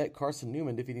an upset. Carson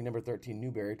Newman defeating number 13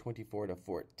 Newberry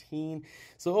 24-14.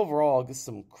 So overall, just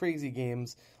some crazy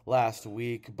games last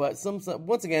week. But some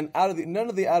once again, none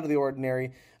of the out of the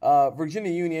ordinary.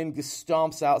 Virginia Union just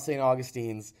stomps out St.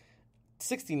 Augustine's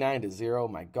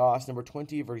 69-0. My gosh, number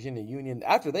 20 Virginia Union.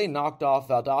 After they knocked off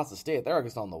Valdosta State, they're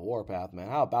just on the warpath, man.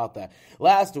 How about that?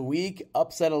 Last week,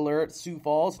 upset alert. Sioux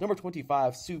Falls, number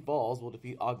 25 Sioux Falls will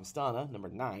defeat Augustana, number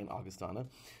 9 Augustana,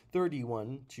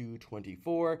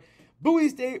 31-24. Bowie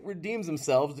State redeems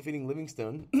themselves, defeating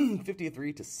Livingstone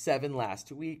 53-7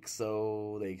 last week.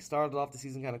 So they started off the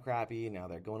season kind of crappy. Now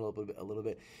they're going a little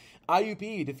bit.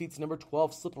 IUP defeats number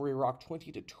 12 Slippery Rock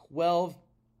 20-12.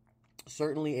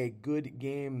 Certainly a good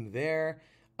game there.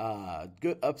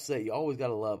 Good upset. You always got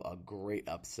to love a great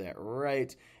upset,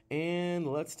 right? And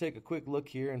let's take a quick look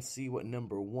here and see what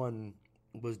number 1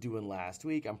 was doing last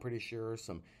week. I'm pretty sure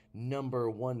some number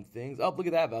 1 things. Oh, look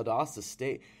at that. Valdosta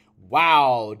State.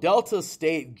 Wow. Delta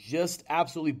State just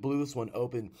absolutely blew this one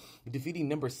open, defeating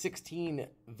number 16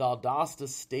 Valdosta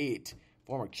State,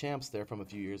 former champs there from a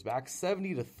few years back,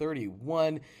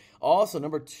 70-31. Also,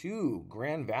 number 2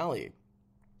 Grand Valley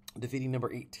defeating number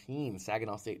 18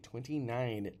 Saginaw State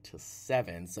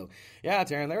 29-7. So yeah,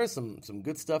 Teran, there was some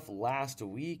good stuff last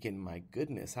week, and my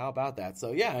goodness, how about that?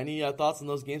 So yeah, any thoughts on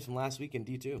those games from last week in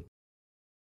D2?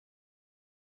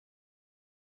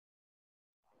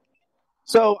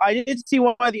 So I did see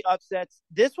one of the upsets.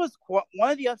 This was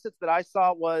one of the upsets that I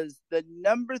saw was the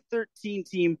number 13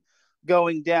 team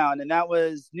going down, and that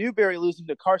was Newberry losing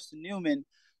to Carson Newman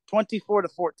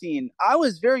 24-14. I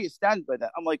was very astounded by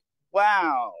that. I'm like,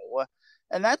 wow.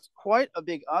 And that's quite a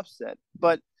big upset.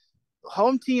 But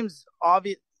home teams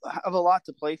obviously have a lot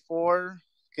to play for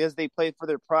because they play for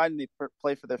their pride and they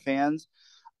play for their fans.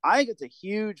 I think it's a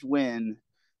huge win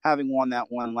having won that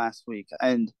one last week.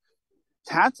 And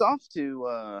hats off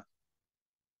to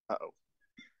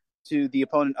the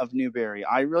opponent of Newberry.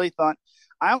 I don't really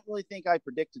think I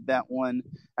predicted that one.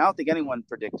 I don't think anyone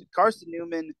predicted. Carson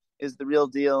Newman is the real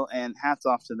deal, and hats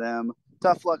off to them.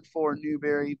 Tough luck for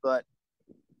Newberry, but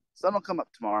sun will come up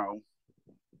tomorrow.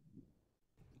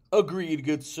 Agreed,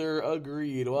 good sir.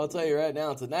 Agreed. Well, I'll tell you right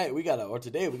now, today we got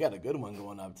a good one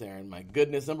going up there. And my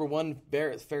goodness, number 1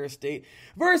 Ferris State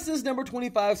versus number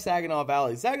 25 Saginaw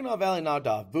Valley. Saginaw Valley knocked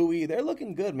off Bowie. They're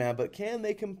looking good, man. But can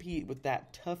they compete with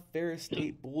that tough Ferris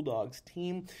State Bulldogs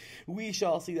team? We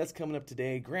shall see. That's coming up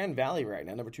today. Grand Valley right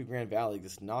now, number 2 Grand Valley,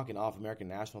 just knocking off American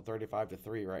National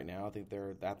 35-3 right now. I think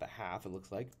they're at the half. It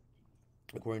looks like,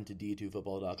 according to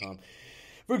D2Football.com.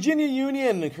 Virginia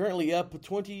Union currently up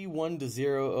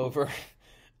 21-0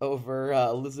 over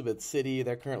Elizabeth City.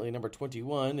 They're currently number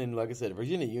 21, and like I said,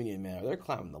 Virginia Union, man, they're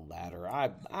climbing the ladder.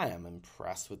 I am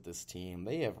impressed with this team.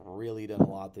 They have really done a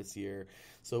lot this year,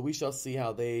 so we shall see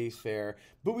how they fare.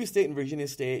 Bowie State and Virginia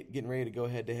State getting ready to go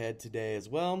head-to-head today as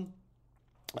well.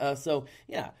 So,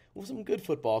 yeah, some good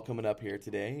football coming up here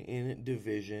today in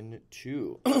Division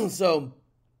 2. So,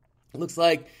 Looks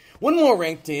like one more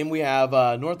ranked team. We have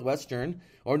Northwest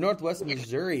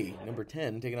Missouri, number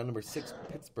 10, taking on number 6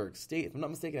 Pittsburgh State. If I'm not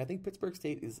mistaken, I think Pittsburgh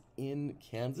State is in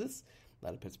Kansas.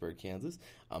 Not in Pittsburgh, Kansas.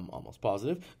 I'm almost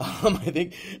positive. I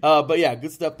think. But yeah,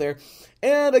 good stuff there.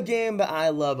 And a game that I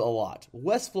love a lot.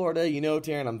 West Florida,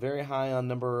 Teran, I'm very high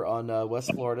on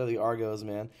West Florida, the Argos,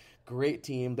 man. Great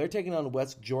team. They're taking on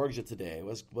West Georgia today.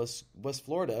 West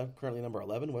Florida, currently number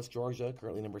 11. West Georgia,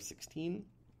 currently number 16.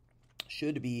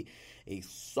 Should be a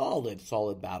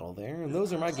solid battle there. And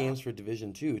those are my games for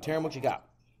Division 2. Teran, what you got?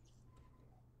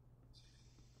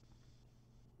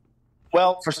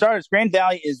 Well, for starters, Grand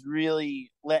Valley is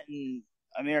really letting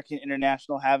American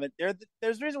International have it.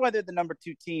 There's a reason why they're the number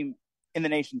 2 team in the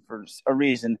nation for a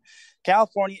reason.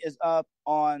 California is up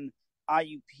on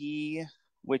IUP,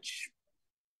 which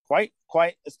quite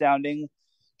astounding.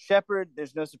 Shepherd,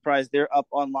 there's no surprise, they're up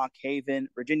on Lock Haven.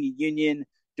 Virginia Union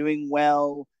doing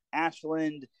well.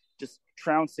 Ashland just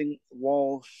trouncing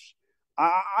Walsh.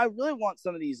 I really want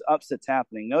some of these upsets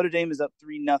happening. Notre Dame is up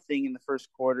 3-0 in the first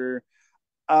quarter.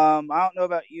 I don't know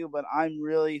about you, but I'm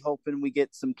really hoping we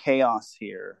get some chaos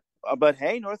here. But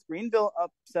hey, North Greenville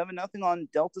up 7-0 on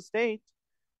Delta State.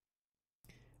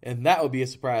 And that would be a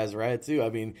surprise, right, too? I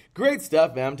mean, great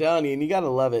stuff, man. I'm telling you, and you got to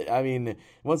love it. I mean,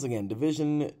 once again,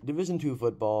 Division 2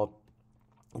 football,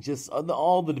 just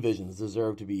all the divisions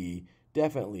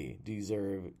definitely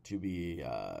deserve to be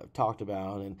talked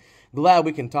about, and glad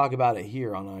we can talk about it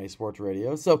here on iSports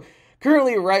Radio. So,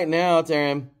 currently, right now,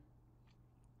 Teran,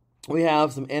 we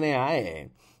have some NAIA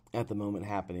at the moment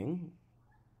happening.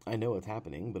 I know it's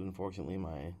happening, but unfortunately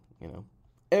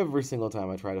every single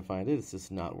time I try to find it, it's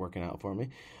just not working out for me.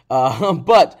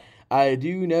 But I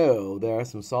do know there are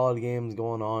some solid games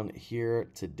going on here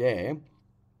today.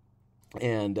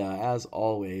 And as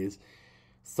always,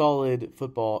 solid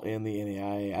football in the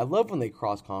NAIA. I love when they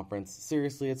cross-conference.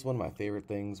 Seriously, it's one of my favorite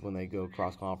things when they go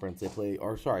cross-conference. They play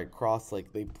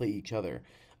each other.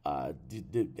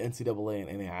 The NCAA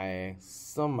and NAIA,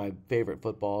 some of my favorite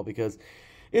football, because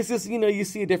it's just, you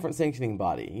see a different sanctioning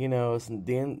body. The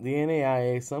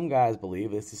NAIA, some guys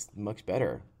believe it's just much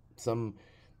better. Some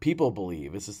people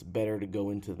believe it's just better to go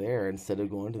into there instead of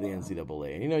going to the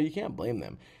NCAA. And, you can't blame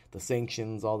them. The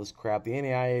sanctions, all this crap. The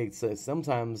NAIA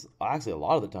sometimes, actually a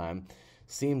lot of the time,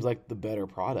 seems like the better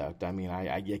product. I mean,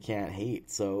 you can't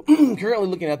hate. So, currently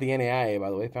looking at the NAIA,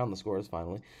 by the way, found the scores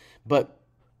finally. But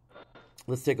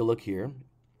let's take a look here.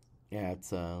 Yeah, let's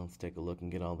take a look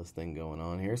and get all this thing going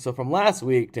on here. So from last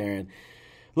week, Teran,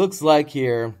 looks like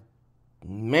here,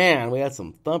 man, we had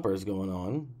some thumpers going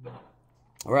on.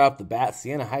 Right off the bat,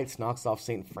 Siena Heights knocks off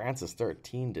St. Francis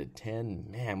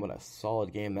 13-10. Man, what a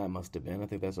solid game that must have been. I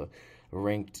think that's a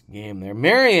ranked game there.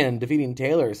 Marion defeating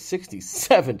Taylor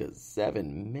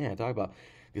 67-7. Man, talk about,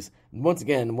 because once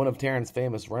again, one of Teran's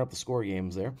famous run-up-the-score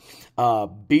games there.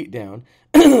 Beat down.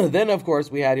 Then, of course,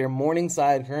 we had here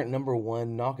Morningside, current number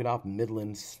 1, knocking off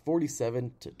Midland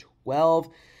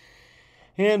 47-12.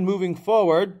 And moving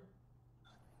forward,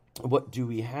 what do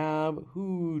we have?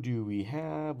 Who do we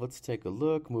have? Let's take a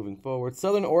look. Moving forward,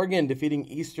 Southern Oregon defeating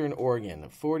Eastern Oregon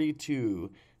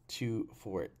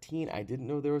 42-14. I didn't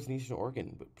know there was an Eastern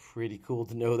Oregon, but pretty cool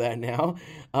to know that now.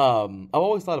 I've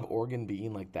always thought of Oregon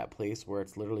being like that place where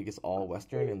it's literally just all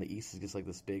Western and the East is just like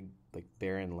this big, like,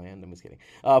 barren land. I'm just kidding.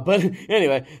 But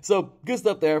anyway, so good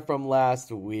stuff there from last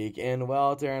week. And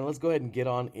well, Teran, let's go ahead and get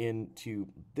on into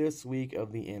this week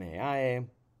of the NAIA.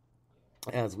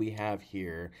 As we have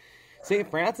here, St.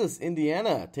 Francis,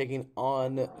 Indiana, taking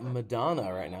on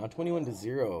Madonna right now.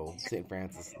 21-0, St.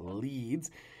 Francis leads.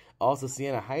 Also,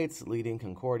 Siena Heights leading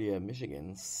Concordia,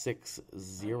 Michigan,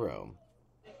 6-0.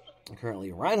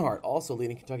 Currently, Reinhardt also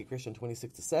leading Kentucky Christian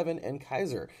 26-7, and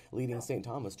Kaiser leading St.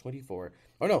 Thomas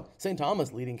St.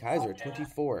 Thomas leading Kaiser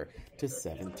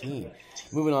 24-17.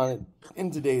 Moving on in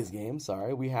today's game,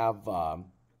 we have...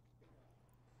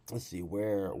 let's see,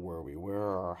 where were we? Where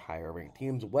are our higher-ranked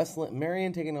teams?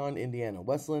 Marion taking on Indiana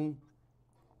Wesleyan.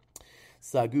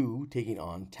 Sagu taking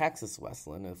on Texas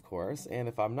Wesleyan, of course. And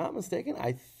if I'm not mistaken,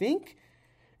 I think,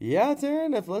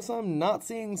 Teran, unless I'm not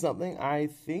seeing something, I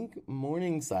think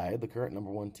Morningside, the current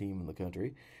number 1 team in the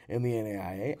country in the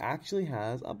NAIA, actually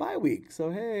has a bye week.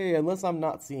 So, hey, unless I'm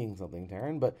not seeing something,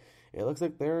 Teran, but it looks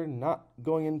like they're not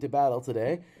going into battle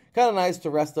today. Kind of nice to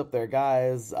rest up their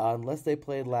guys, unless they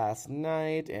played last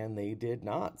night, and they did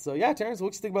not. So, Terrence,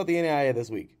 what do you think about the NAIA this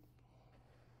week?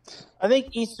 I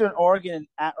think Eastern Oregon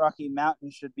at Rocky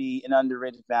Mountain should be an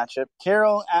underrated matchup.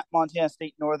 Carroll at Montana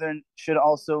State Northern should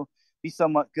also be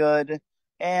somewhat good.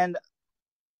 And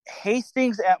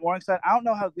Hastings at Morningside. I don't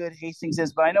know how good Hastings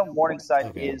is, but I know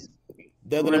Morningside is.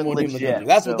 They're the number one team in the country.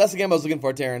 That's the game I was looking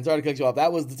for, Teran. Sorry to cut you off.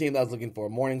 That was the team that I was looking for.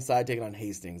 Morningside taking on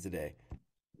Hastings today.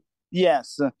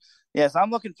 Yes. Yes,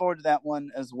 I'm looking forward to that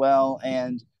one as well.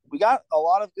 And we got a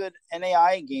lot of good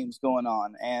NAIA games going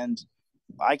on, and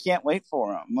I can't wait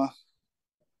for them.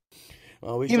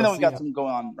 Well, even though we got some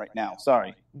going on right now.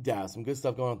 Sorry. Yeah, some good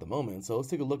stuff going on at the moment. So let's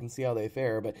take a look and see how they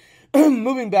fare. But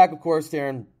moving back, of course,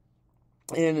 Teran,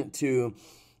 into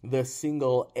the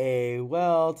single A.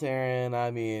 Well, Teran, I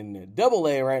mean, double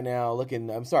A right now.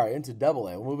 Into double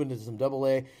A. We'll move into some double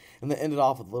A and then end it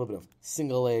off with a little bit of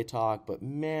single A talk. But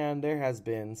man, there has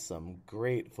been some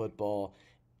great football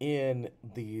in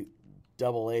the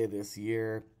double A this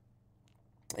year.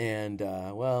 And,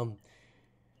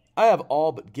 I have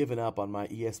all but given up on my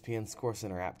ESPN Score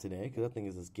Center app today because that thing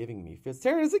is just giving me fits.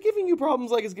 Teran, is it giving you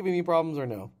problems like it's giving me problems or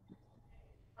no?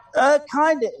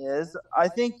 Kind of is. I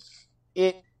think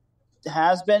it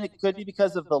has been. It could be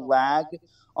because of the lag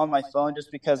on my phone, just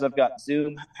because I've got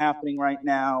Zoom happening right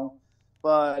now.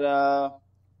 But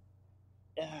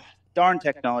darn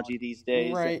technology these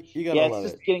days. Right, you gotta love it.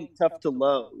 It's just getting tough to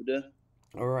load.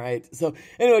 All right. So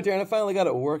anyway, Teran, I finally got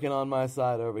it working on my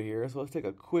side over here. So let's take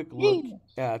a quick look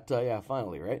at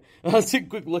finally, right? Let's take a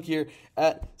quick look here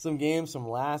at some games from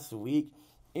last week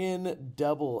in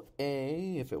Double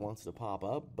A, if it wants to pop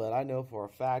up. But I know for a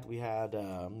fact we had.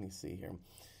 Let me see here.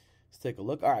 Let's take a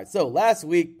look. All right. So last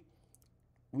week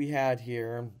we had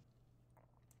here.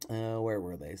 Where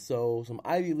were they? So some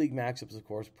Ivy League matchups, of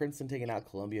course. Princeton taking out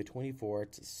Columbia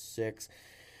 24-6.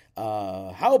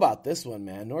 How about this one,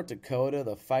 man? North Dakota,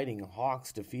 the Fighting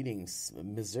Hawks defeating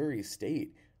Missouri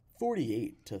State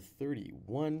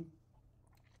 48-31.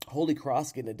 Holy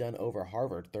Cross getting it done over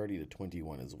Harvard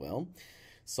 30-21 as well.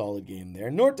 Solid game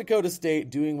there. North Dakota State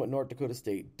doing what North Dakota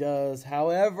State does.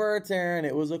 However, Teran,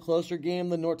 it was a closer game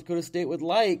than North Dakota State would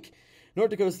like.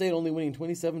 North Dakota State only winning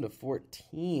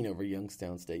 27-14 over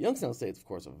Youngstown State. Youngstown State's, of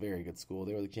course, a very good school.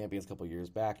 They were the champions a couple years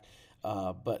back.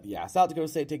 But yeah, South Dakota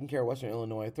State taking care of Western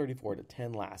Illinois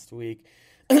 34-10 last week.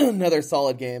 Another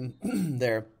solid game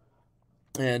there.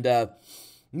 And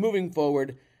moving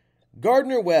forward,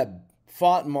 Gardner-Webb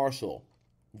fought Marshall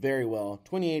very well.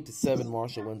 28-7,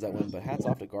 Marshall wins that one, but hats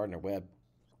off to Gardner-Webb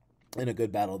in a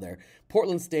good battle there.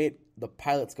 Portland State, the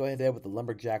Pilots go ahead with the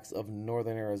Lumberjacks of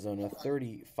Northern Arizona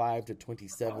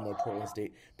 35-27, though Portland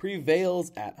State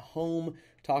prevails at home.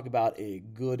 Talk about a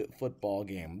good football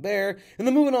game there. And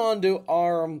then moving on to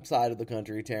our side of the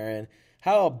country, Teran.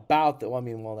 How about that?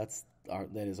 Well,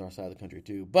 that is our side of the country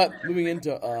too. But moving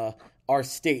into our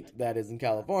state, that is in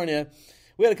California,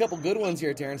 we had a couple good ones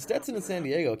here, Teran. Stetson and San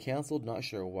Diego canceled. Not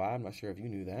sure why. I'm not sure if you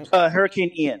knew that.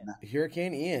 Hurricane Ian.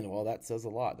 Hurricane Ian. Well, that says a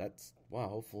lot.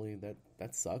 Hopefully that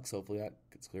sucks. Hopefully that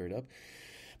gets cleared up.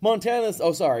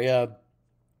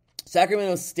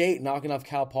 Sacramento State knocking off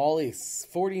Cal Poly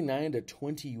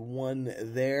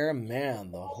 49-21 there.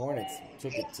 Man, the Hornets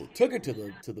took it to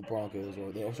the Broncos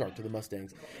to the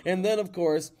Mustangs. And then of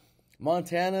course,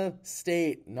 Montana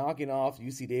State knocking off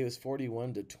UC Davis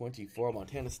 41-24.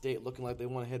 Montana State looking like they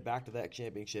want to head back to that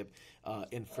championship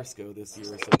in Frisco this year.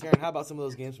 So Teran, how about some of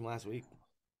those games from last week?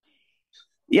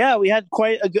 Yeah, we had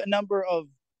quite a good number of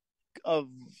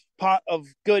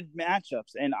good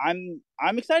matchups, and I'm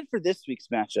excited for this week's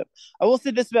matchup. I will say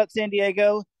this about San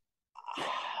Diego: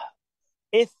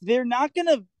 if they're not going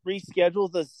to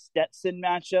reschedule the Stetson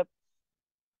matchup,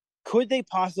 could they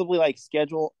possibly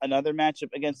schedule another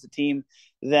matchup against a team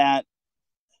that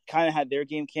kind of had their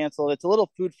game canceled? It's a little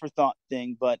food for thought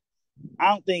thing, but I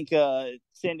don't think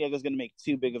San Diego's going to make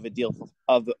too big of a deal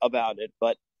about it.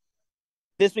 But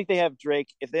this week they have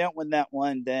Drake. If they don't win that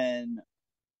one, then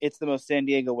it's the most San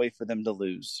Diego way for them to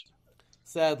lose.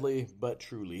 Sadly, but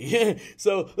truly.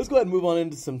 So let's go ahead and move on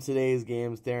into some today's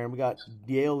games, Darren. We got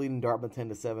Yale leading Dartmouth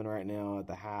 10-7 right now at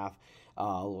the half.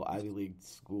 A little Ivy League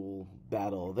school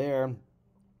battle there.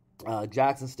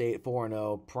 Jackson State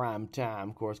 4-0, prime time.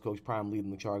 Of course, Coach Prime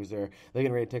leading the charge there. They're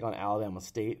getting ready to take on Alabama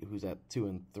State, who's at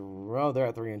 2-3. Oh, they're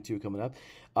at 3-2 coming up.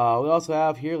 We also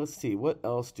have here, let's see, what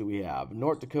else do we have?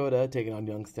 North Dakota taking on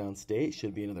Youngstown State.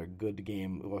 Should be another good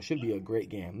game. Well, should be a great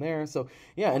game there. So,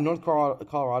 yeah, and North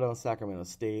Colorado and Sacramento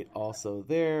State also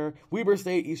there. Weber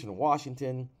State, Eastern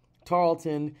Washington,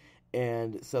 Tarleton,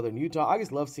 and Southern Utah. I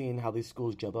just love seeing how these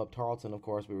schools jump up. Tarleton, of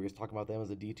course, we were just talking about them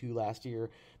as a D2 last year.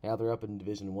 Now they're up in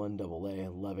Division I AA. I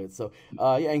love it. So,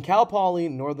 and Cal Poly,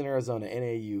 Northern Arizona,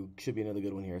 NAU should be another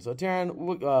good one here. So,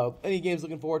 Teran, any games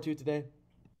looking forward to today?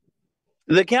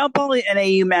 The Cal Poly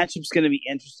NAU matchup's going to be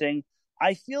interesting.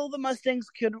 I feel the Mustangs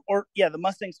could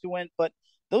win, but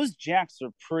those Jacks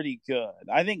are pretty good.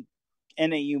 I think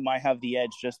NAU might have the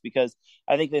edge just because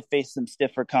I think they face some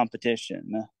stiffer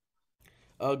competition.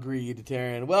 Agreed,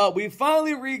 Teran. Well, we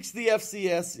finally reached the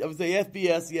FCS, I would say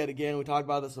FBS yet again. We talked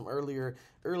about this some earlier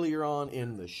on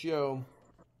in the show.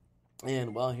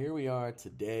 And, well, here we are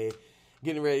today,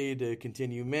 getting ready to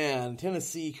continue. Man,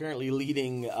 Tennessee currently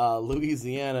leading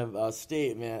Louisiana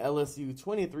State, man. LSU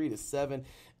 23-7.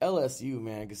 LSU,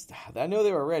 man, 'cause I know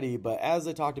they were ready, but as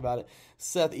I talked about it,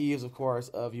 Seth Eves, of course,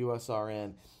 of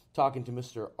USRN, talking to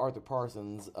Mr. Arthur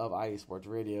Parsons of IE Sports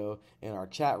Radio in our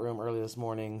chat room early this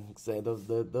morning, saying those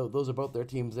are both their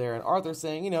teams there. And Arthur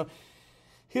saying,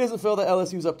 he doesn't feel that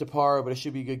LSU's up to par, but it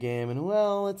should be a good game. And,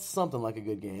 well, it's something like a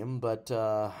good game. But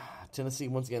Tennessee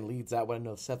once again leads that one. I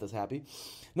know Seth is happy.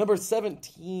 Number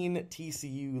 17,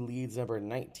 TCU leads number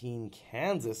 19,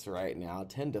 Kansas right now,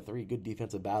 10-3. Good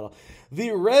defensive battle.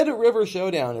 The Red River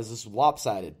Showdown is just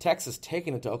lopsided. Texas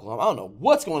taking it to Oklahoma. I don't know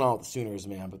what's going on with the Sooners,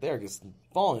 man, but they're just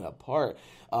falling apart.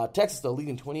 Texas, though,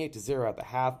 leading 28-0 at the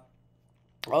half.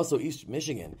 Also, East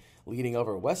Michigan leading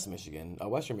over Western Michigan,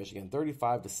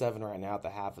 35-7 right now at the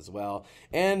half as well.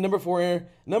 And number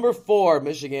four,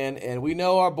 Michigan, and we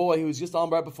know our boy who was just on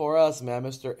right before us, man,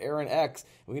 Mr. Aaron X.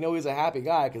 We know he's a happy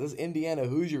guy because this Indiana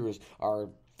Hoosiers are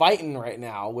fighting right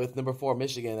now with number 4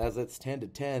 Michigan as it's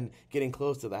 10-10, getting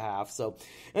close to the half. So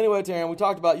anyway, Teran, we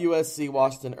talked about USC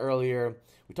Washington earlier.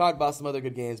 We talked about some other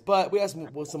good games, but we have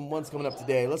some ones coming up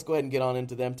today. Let's go ahead and get on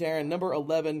into them. Teran, number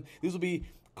 11. These will be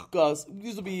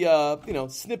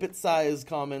snippet-sized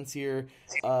comments here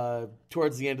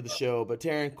towards the end of the show. But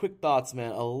Teran, quick thoughts, man.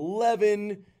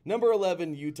 Number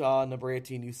 11, Utah. Number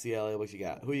 18, UCLA. What you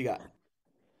got? Who you got?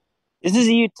 This is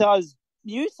Utah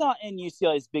and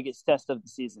UCLA's biggest test of the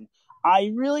season.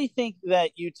 I really think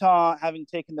that Utah, having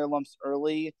taken their lumps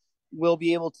early, will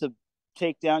be able to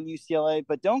take down UCLA,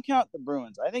 but don't count the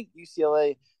Bruins. I think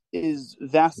UCLA is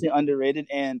vastly underrated,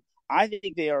 and I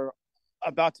think they are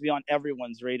about to be on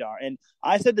everyone's radar. And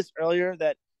I said this earlier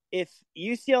that if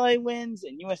UCLA wins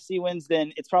and USC wins,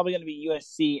 then it's probably going to be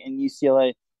USC and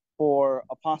UCLA for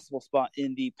a possible spot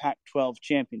in the Pac-12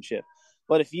 championship.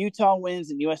 But if Utah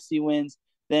wins and USC wins,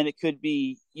 then it could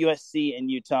be USC and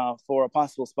Utah for a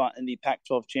possible spot in the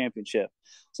Pac-12 championship.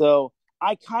 So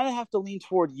I kind of have to lean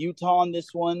toward Utah on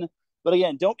this one. But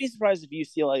again, don't be surprised if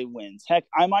UCLA wins. Heck,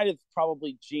 I might have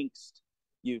probably jinxed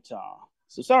Utah.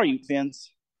 So sorry, Ute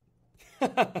fans.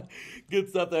 Good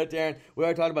stuff there, Teran. We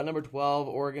are talking about number 12,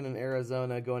 Oregon and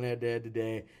Arizona going head-to-head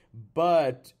today.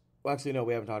 But, well, actually, no,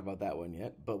 we haven't talked about that one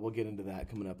yet, but we'll get into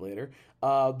that coming up later.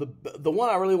 The one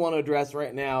I really want to address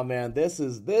right now, man, this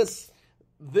is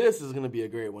going to be a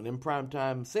great one in prime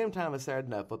time, same time as Saturday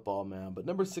Night Football, man. But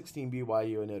number 16,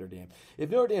 BYU and Notre Dame. If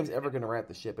Notre Dame's ever going to right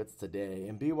the ship, it's today.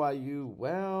 And BYU,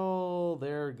 well,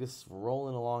 they're just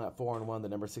rolling along at 4-1, the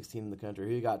number 16 in the country.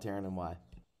 Who you got, Teran, and why?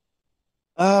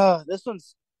 This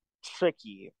one's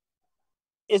tricky.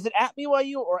 Is it at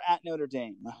BYU or at Notre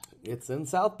Dame? It's in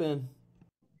South Bend.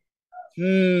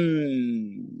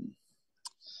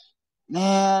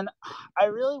 Man,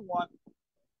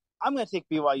 I'm going to take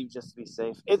BYU just to be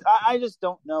safe. I just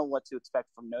don't know what to expect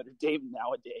from Notre Dame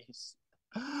nowadays.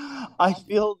 I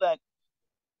feel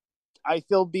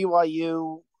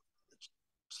BYU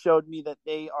showed me that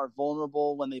they are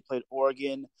vulnerable when they played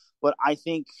Oregon, but I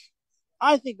think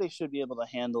they should be able to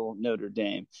handle Notre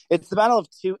Dame. It's the battle of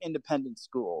two independent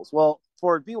schools. Well,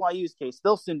 for BYU's case,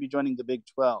 they'll soon be joining the Big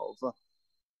 12.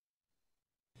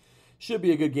 Should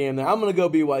be a good game there. I'm going to go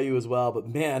BYU as well, but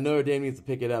man, Notre Dame needs to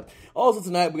pick it up. Also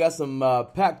tonight, we got some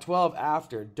Pac-12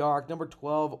 after dark. Number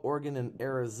 12, Oregon and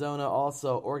Arizona.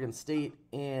 Also, Oregon State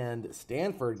and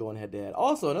Stanford going head-to-head.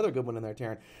 Also, another good one in there,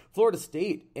 Teran. Florida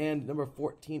State and number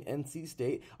 14, NC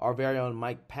State. Our very own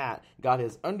Mike Pat got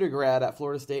his undergrad at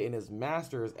Florida State and his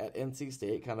master's at NC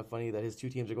State. Kind of funny that his two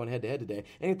teams are going head-to-head today.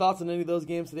 Any thoughts on any of those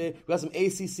games today? We got some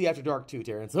ACC after dark too,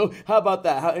 Teran. So how about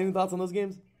that? Any thoughts on those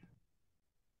games?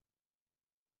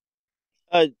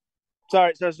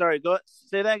 Sorry. Go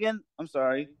say that again. I'm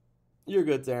sorry. You're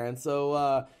good, Teran.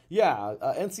 So,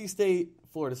 NC State,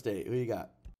 Florida State. Who you got?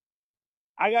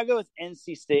 I gotta go with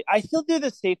NC State. I feel they're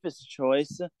the safest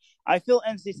choice. I feel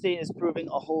NC State is proving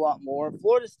a whole lot more.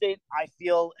 Florida State, I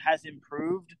feel, has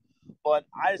improved, but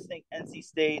I just think NC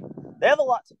State, they have a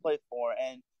lot to play for,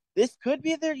 and this could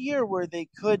be their year where they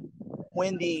could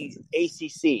win the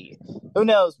ACC. Who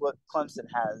knows what Clemson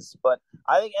has, but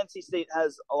I think NC State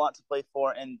has a lot to play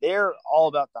for, and they're all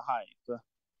about the hype.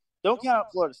 Don't count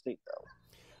out Florida State,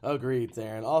 though. Agreed,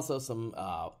 Teran. Also, some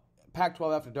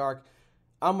Pac-12 after dark.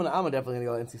 I'm definitely gonna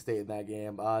go NC State in that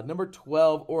game. Number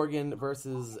 12, Oregon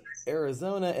versus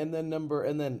Arizona, and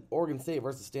then Oregon State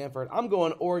versus Stanford. I'm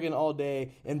going Oregon all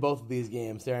day in both of these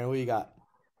games. Teran, who you got?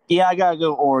 Yeah, I gotta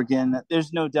go Oregon.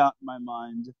 There's no doubt in my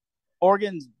mind.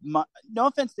 Oregon's, no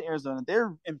offense to Arizona,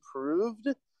 they're improved.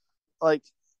 Like,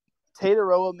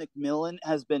 Tateroa McMillan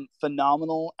has been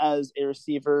phenomenal as a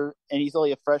receiver, and he's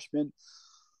only a freshman.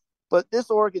 But this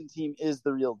Oregon team is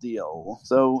the real deal.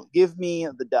 So give me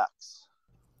the Ducks.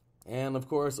 And, of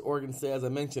course, Oregon State, as I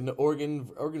mentioned,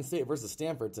 Oregon State versus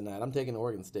Stanford tonight. I'm taking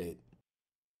Oregon State.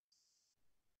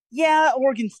 Yeah,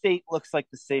 Oregon State looks like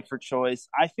the safer choice.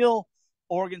 I feel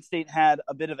Oregon State had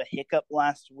a bit of a hiccup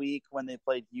last week when they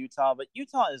played Utah, but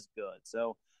Utah is good,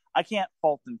 so I can't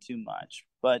fault them too much.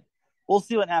 But we'll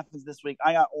see what happens this week.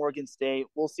 I got Oregon State.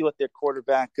 We'll see what their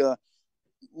quarterback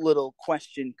little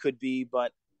question could be,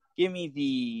 but give me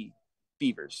the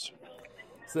Beavers.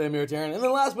 Same here, Teran. And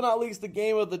then last but not least, the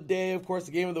game of the day, of course,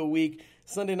 the game of the week,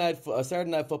 Saturday night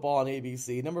football on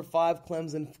ABC. Number 5,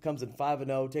 Clemson comes in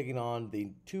 5-0, taking on the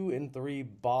 2-3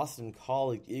 Boston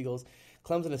College Eagles.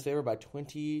 Clemson is favored by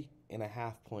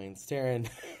 20.5 points. Teran,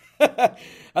 I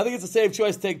think it's a safe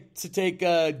choice to take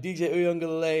DJ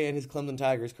Uyunglele and his Clemson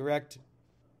Tigers, correct?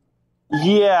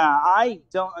 Yeah, I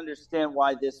don't understand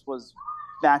why this was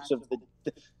match of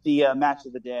the match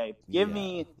of the day. Give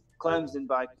me Clemson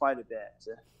by quite a bit.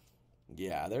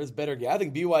 Yeah, there's better. I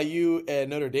think BYU and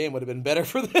Notre Dame would have been better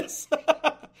for this.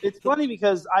 It's funny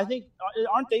because I think,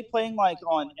 aren't they playing like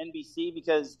on NBC?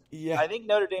 Because I think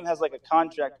Notre Dame has like a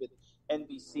contract with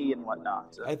NBC and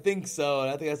whatnot. I think so,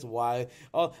 and I think that's why.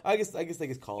 Oh, I guess they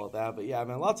just call it that. But yeah,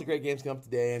 man, lots of great games come up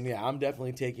today, and yeah, I'm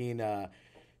definitely taking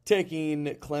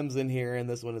Clemson here in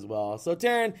this one as well. So,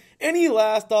 Teran, any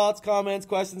last thoughts, comments,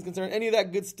 questions, concerns, any of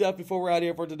that good stuff before we're out of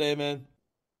here for today, man?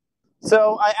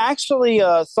 So I actually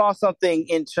saw something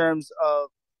in terms of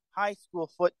high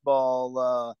school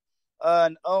football.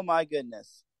 And oh my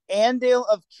goodness, Andale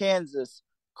of Kansas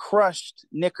crushed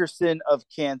Nickerson of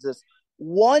Kansas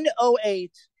 108-0.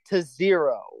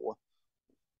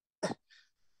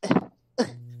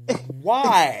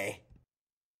 Why?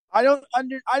 I don't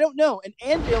know. And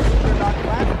Andale, believe it or not,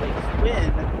 last week's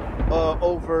win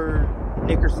over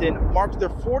Nickerson marked their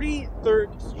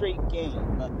 43rd straight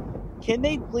game. Can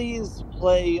they please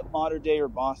play Mater Dei or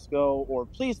Bosco, or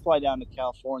please fly down to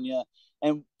California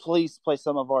and please play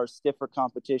some of our stiffer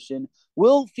competition?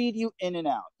 We'll feed you in and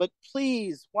out. But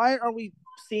please, why are we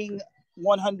seeing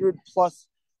 100-plus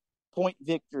point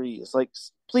victories? Like,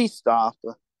 please stop.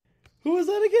 Who was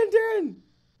that again, Teran?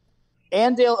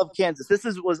 Andale of Kansas. This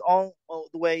was all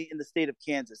the way in the state of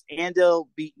Kansas. Andale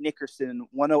beat Nickerson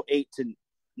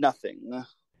 108-0.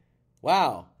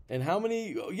 Wow. And how many?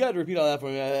 You got to repeat all that for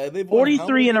me. They've won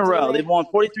 43 in a row. They've won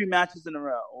 43 matches in a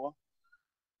row.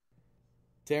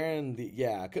 Teran,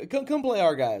 come play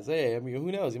our guys. Hey, I mean,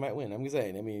 who knows? You might win. I'm just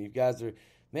saying. I mean, you guys are,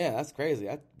 man, that's crazy.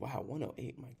 Wow,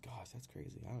 108. My gosh, that's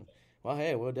crazy. Well,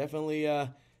 hey, we'll definitely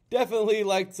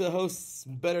like to host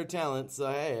better talent.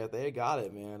 So hey, if they got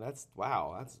it, man, that's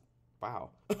wow.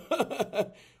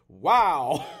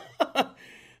 Wow.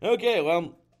 Okay,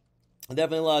 well.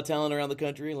 Definitely a lot of talent around the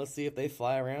country, and let's see if they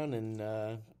fly around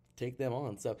and take them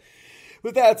on. So,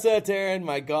 with that said, Teran,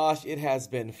 my gosh, it has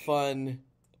been fun.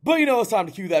 But it's time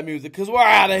to cue that music because we're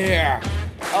out of here.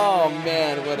 Oh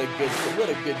man, what a good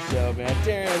show, man.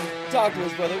 Teran, talk to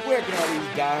us, brother. Where can all these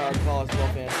diehard college football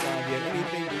fans find you?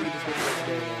 Anything to leave us with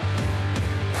today,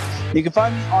 man? You can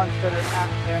find me on Twitter at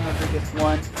Teran Rodriguez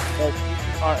 1. That's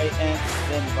Teran,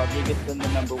 then Rodriguez, then the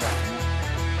number 1.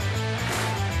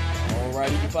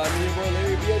 Alright, you can find me over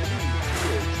Larry B.O.G.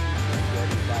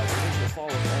 Follow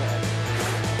us all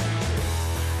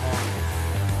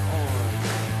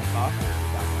at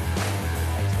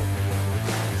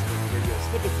radio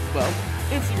snippets as well.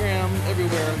 Instagram,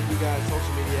 everywhere, you guys,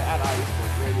 social media, at IE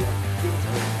Sports Radio. Give us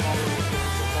a follow us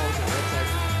on our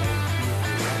website.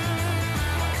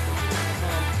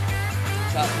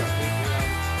 Shout out to our Patreon.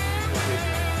 As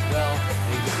well.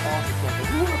 And you get awesome stuff.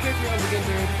 Who are our Patreons again,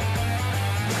 Darren?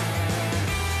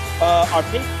 Our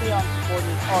Patreon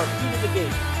supporters are Peter the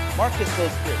Gate, Marcus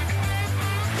Goes Straight,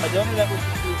 a donor that was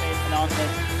remain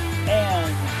anonymous,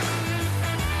 and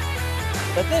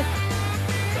that's it.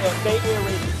 Bay Area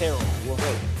Raising Carol. Well,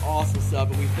 hey, awesome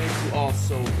stuff, and we thank you all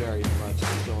so very much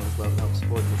for showing us love and help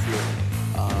supporting us here.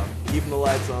 Keeping the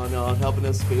lights on, helping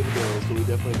us pay the bills, so we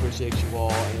definitely appreciate you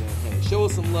all, and hey, show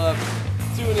us some love,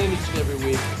 tune in each and every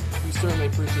week. We certainly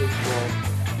appreciate you all.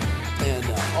 And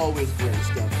always great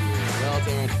stuff here. Well,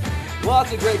 Teran,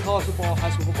 lots of great college football,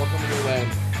 high school football coming your way.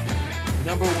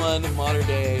 Number 1, Mater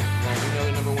Dei. Well, we know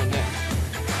they're number 1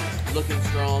 next. Looking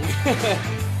strong.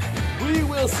 We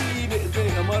will see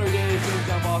Mater Dei finish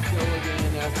down Bosco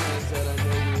again. As Teran said, I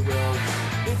know we will.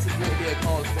 It's a great day of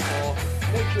college football.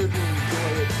 Make sure to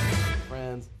enjoy it.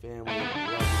 Friends, family, loved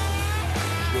ones.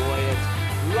 Enjoy it.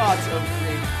 Lots of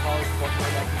great college football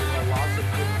coming back. There are lots of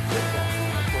good football.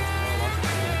 Of course, there are lots of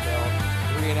NFL.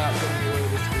 3 and out coming your way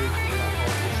this week. We're not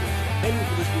calling this week. Heading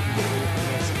for this week and getting ready for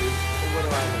next week. And what do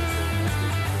I want to say?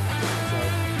 So,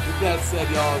 with that said,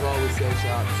 y'all, as always say,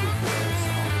 shout out to the players.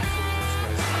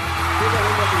 We're going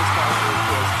to end up in this conference, of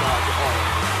course, shout out to all of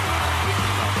them.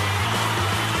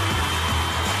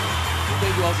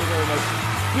 Thank you all so very much.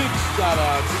 Big shout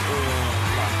out to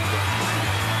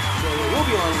so we'll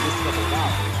be on in just a couple of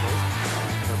hours, of course.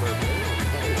 For her birthday.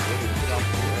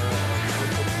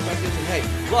 And hey,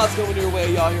 lots coming your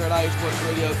way, y'all, here at IE Sports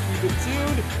Radio. Keep it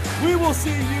tuned. We will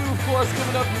see you, of course,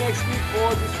 coming up next week for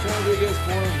this Teran Rodriguez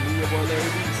for me, your boy Larry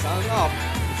B. Signing off.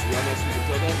 We'll see y'all next week.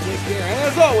 Until then, take care. And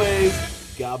as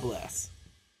always, God bless.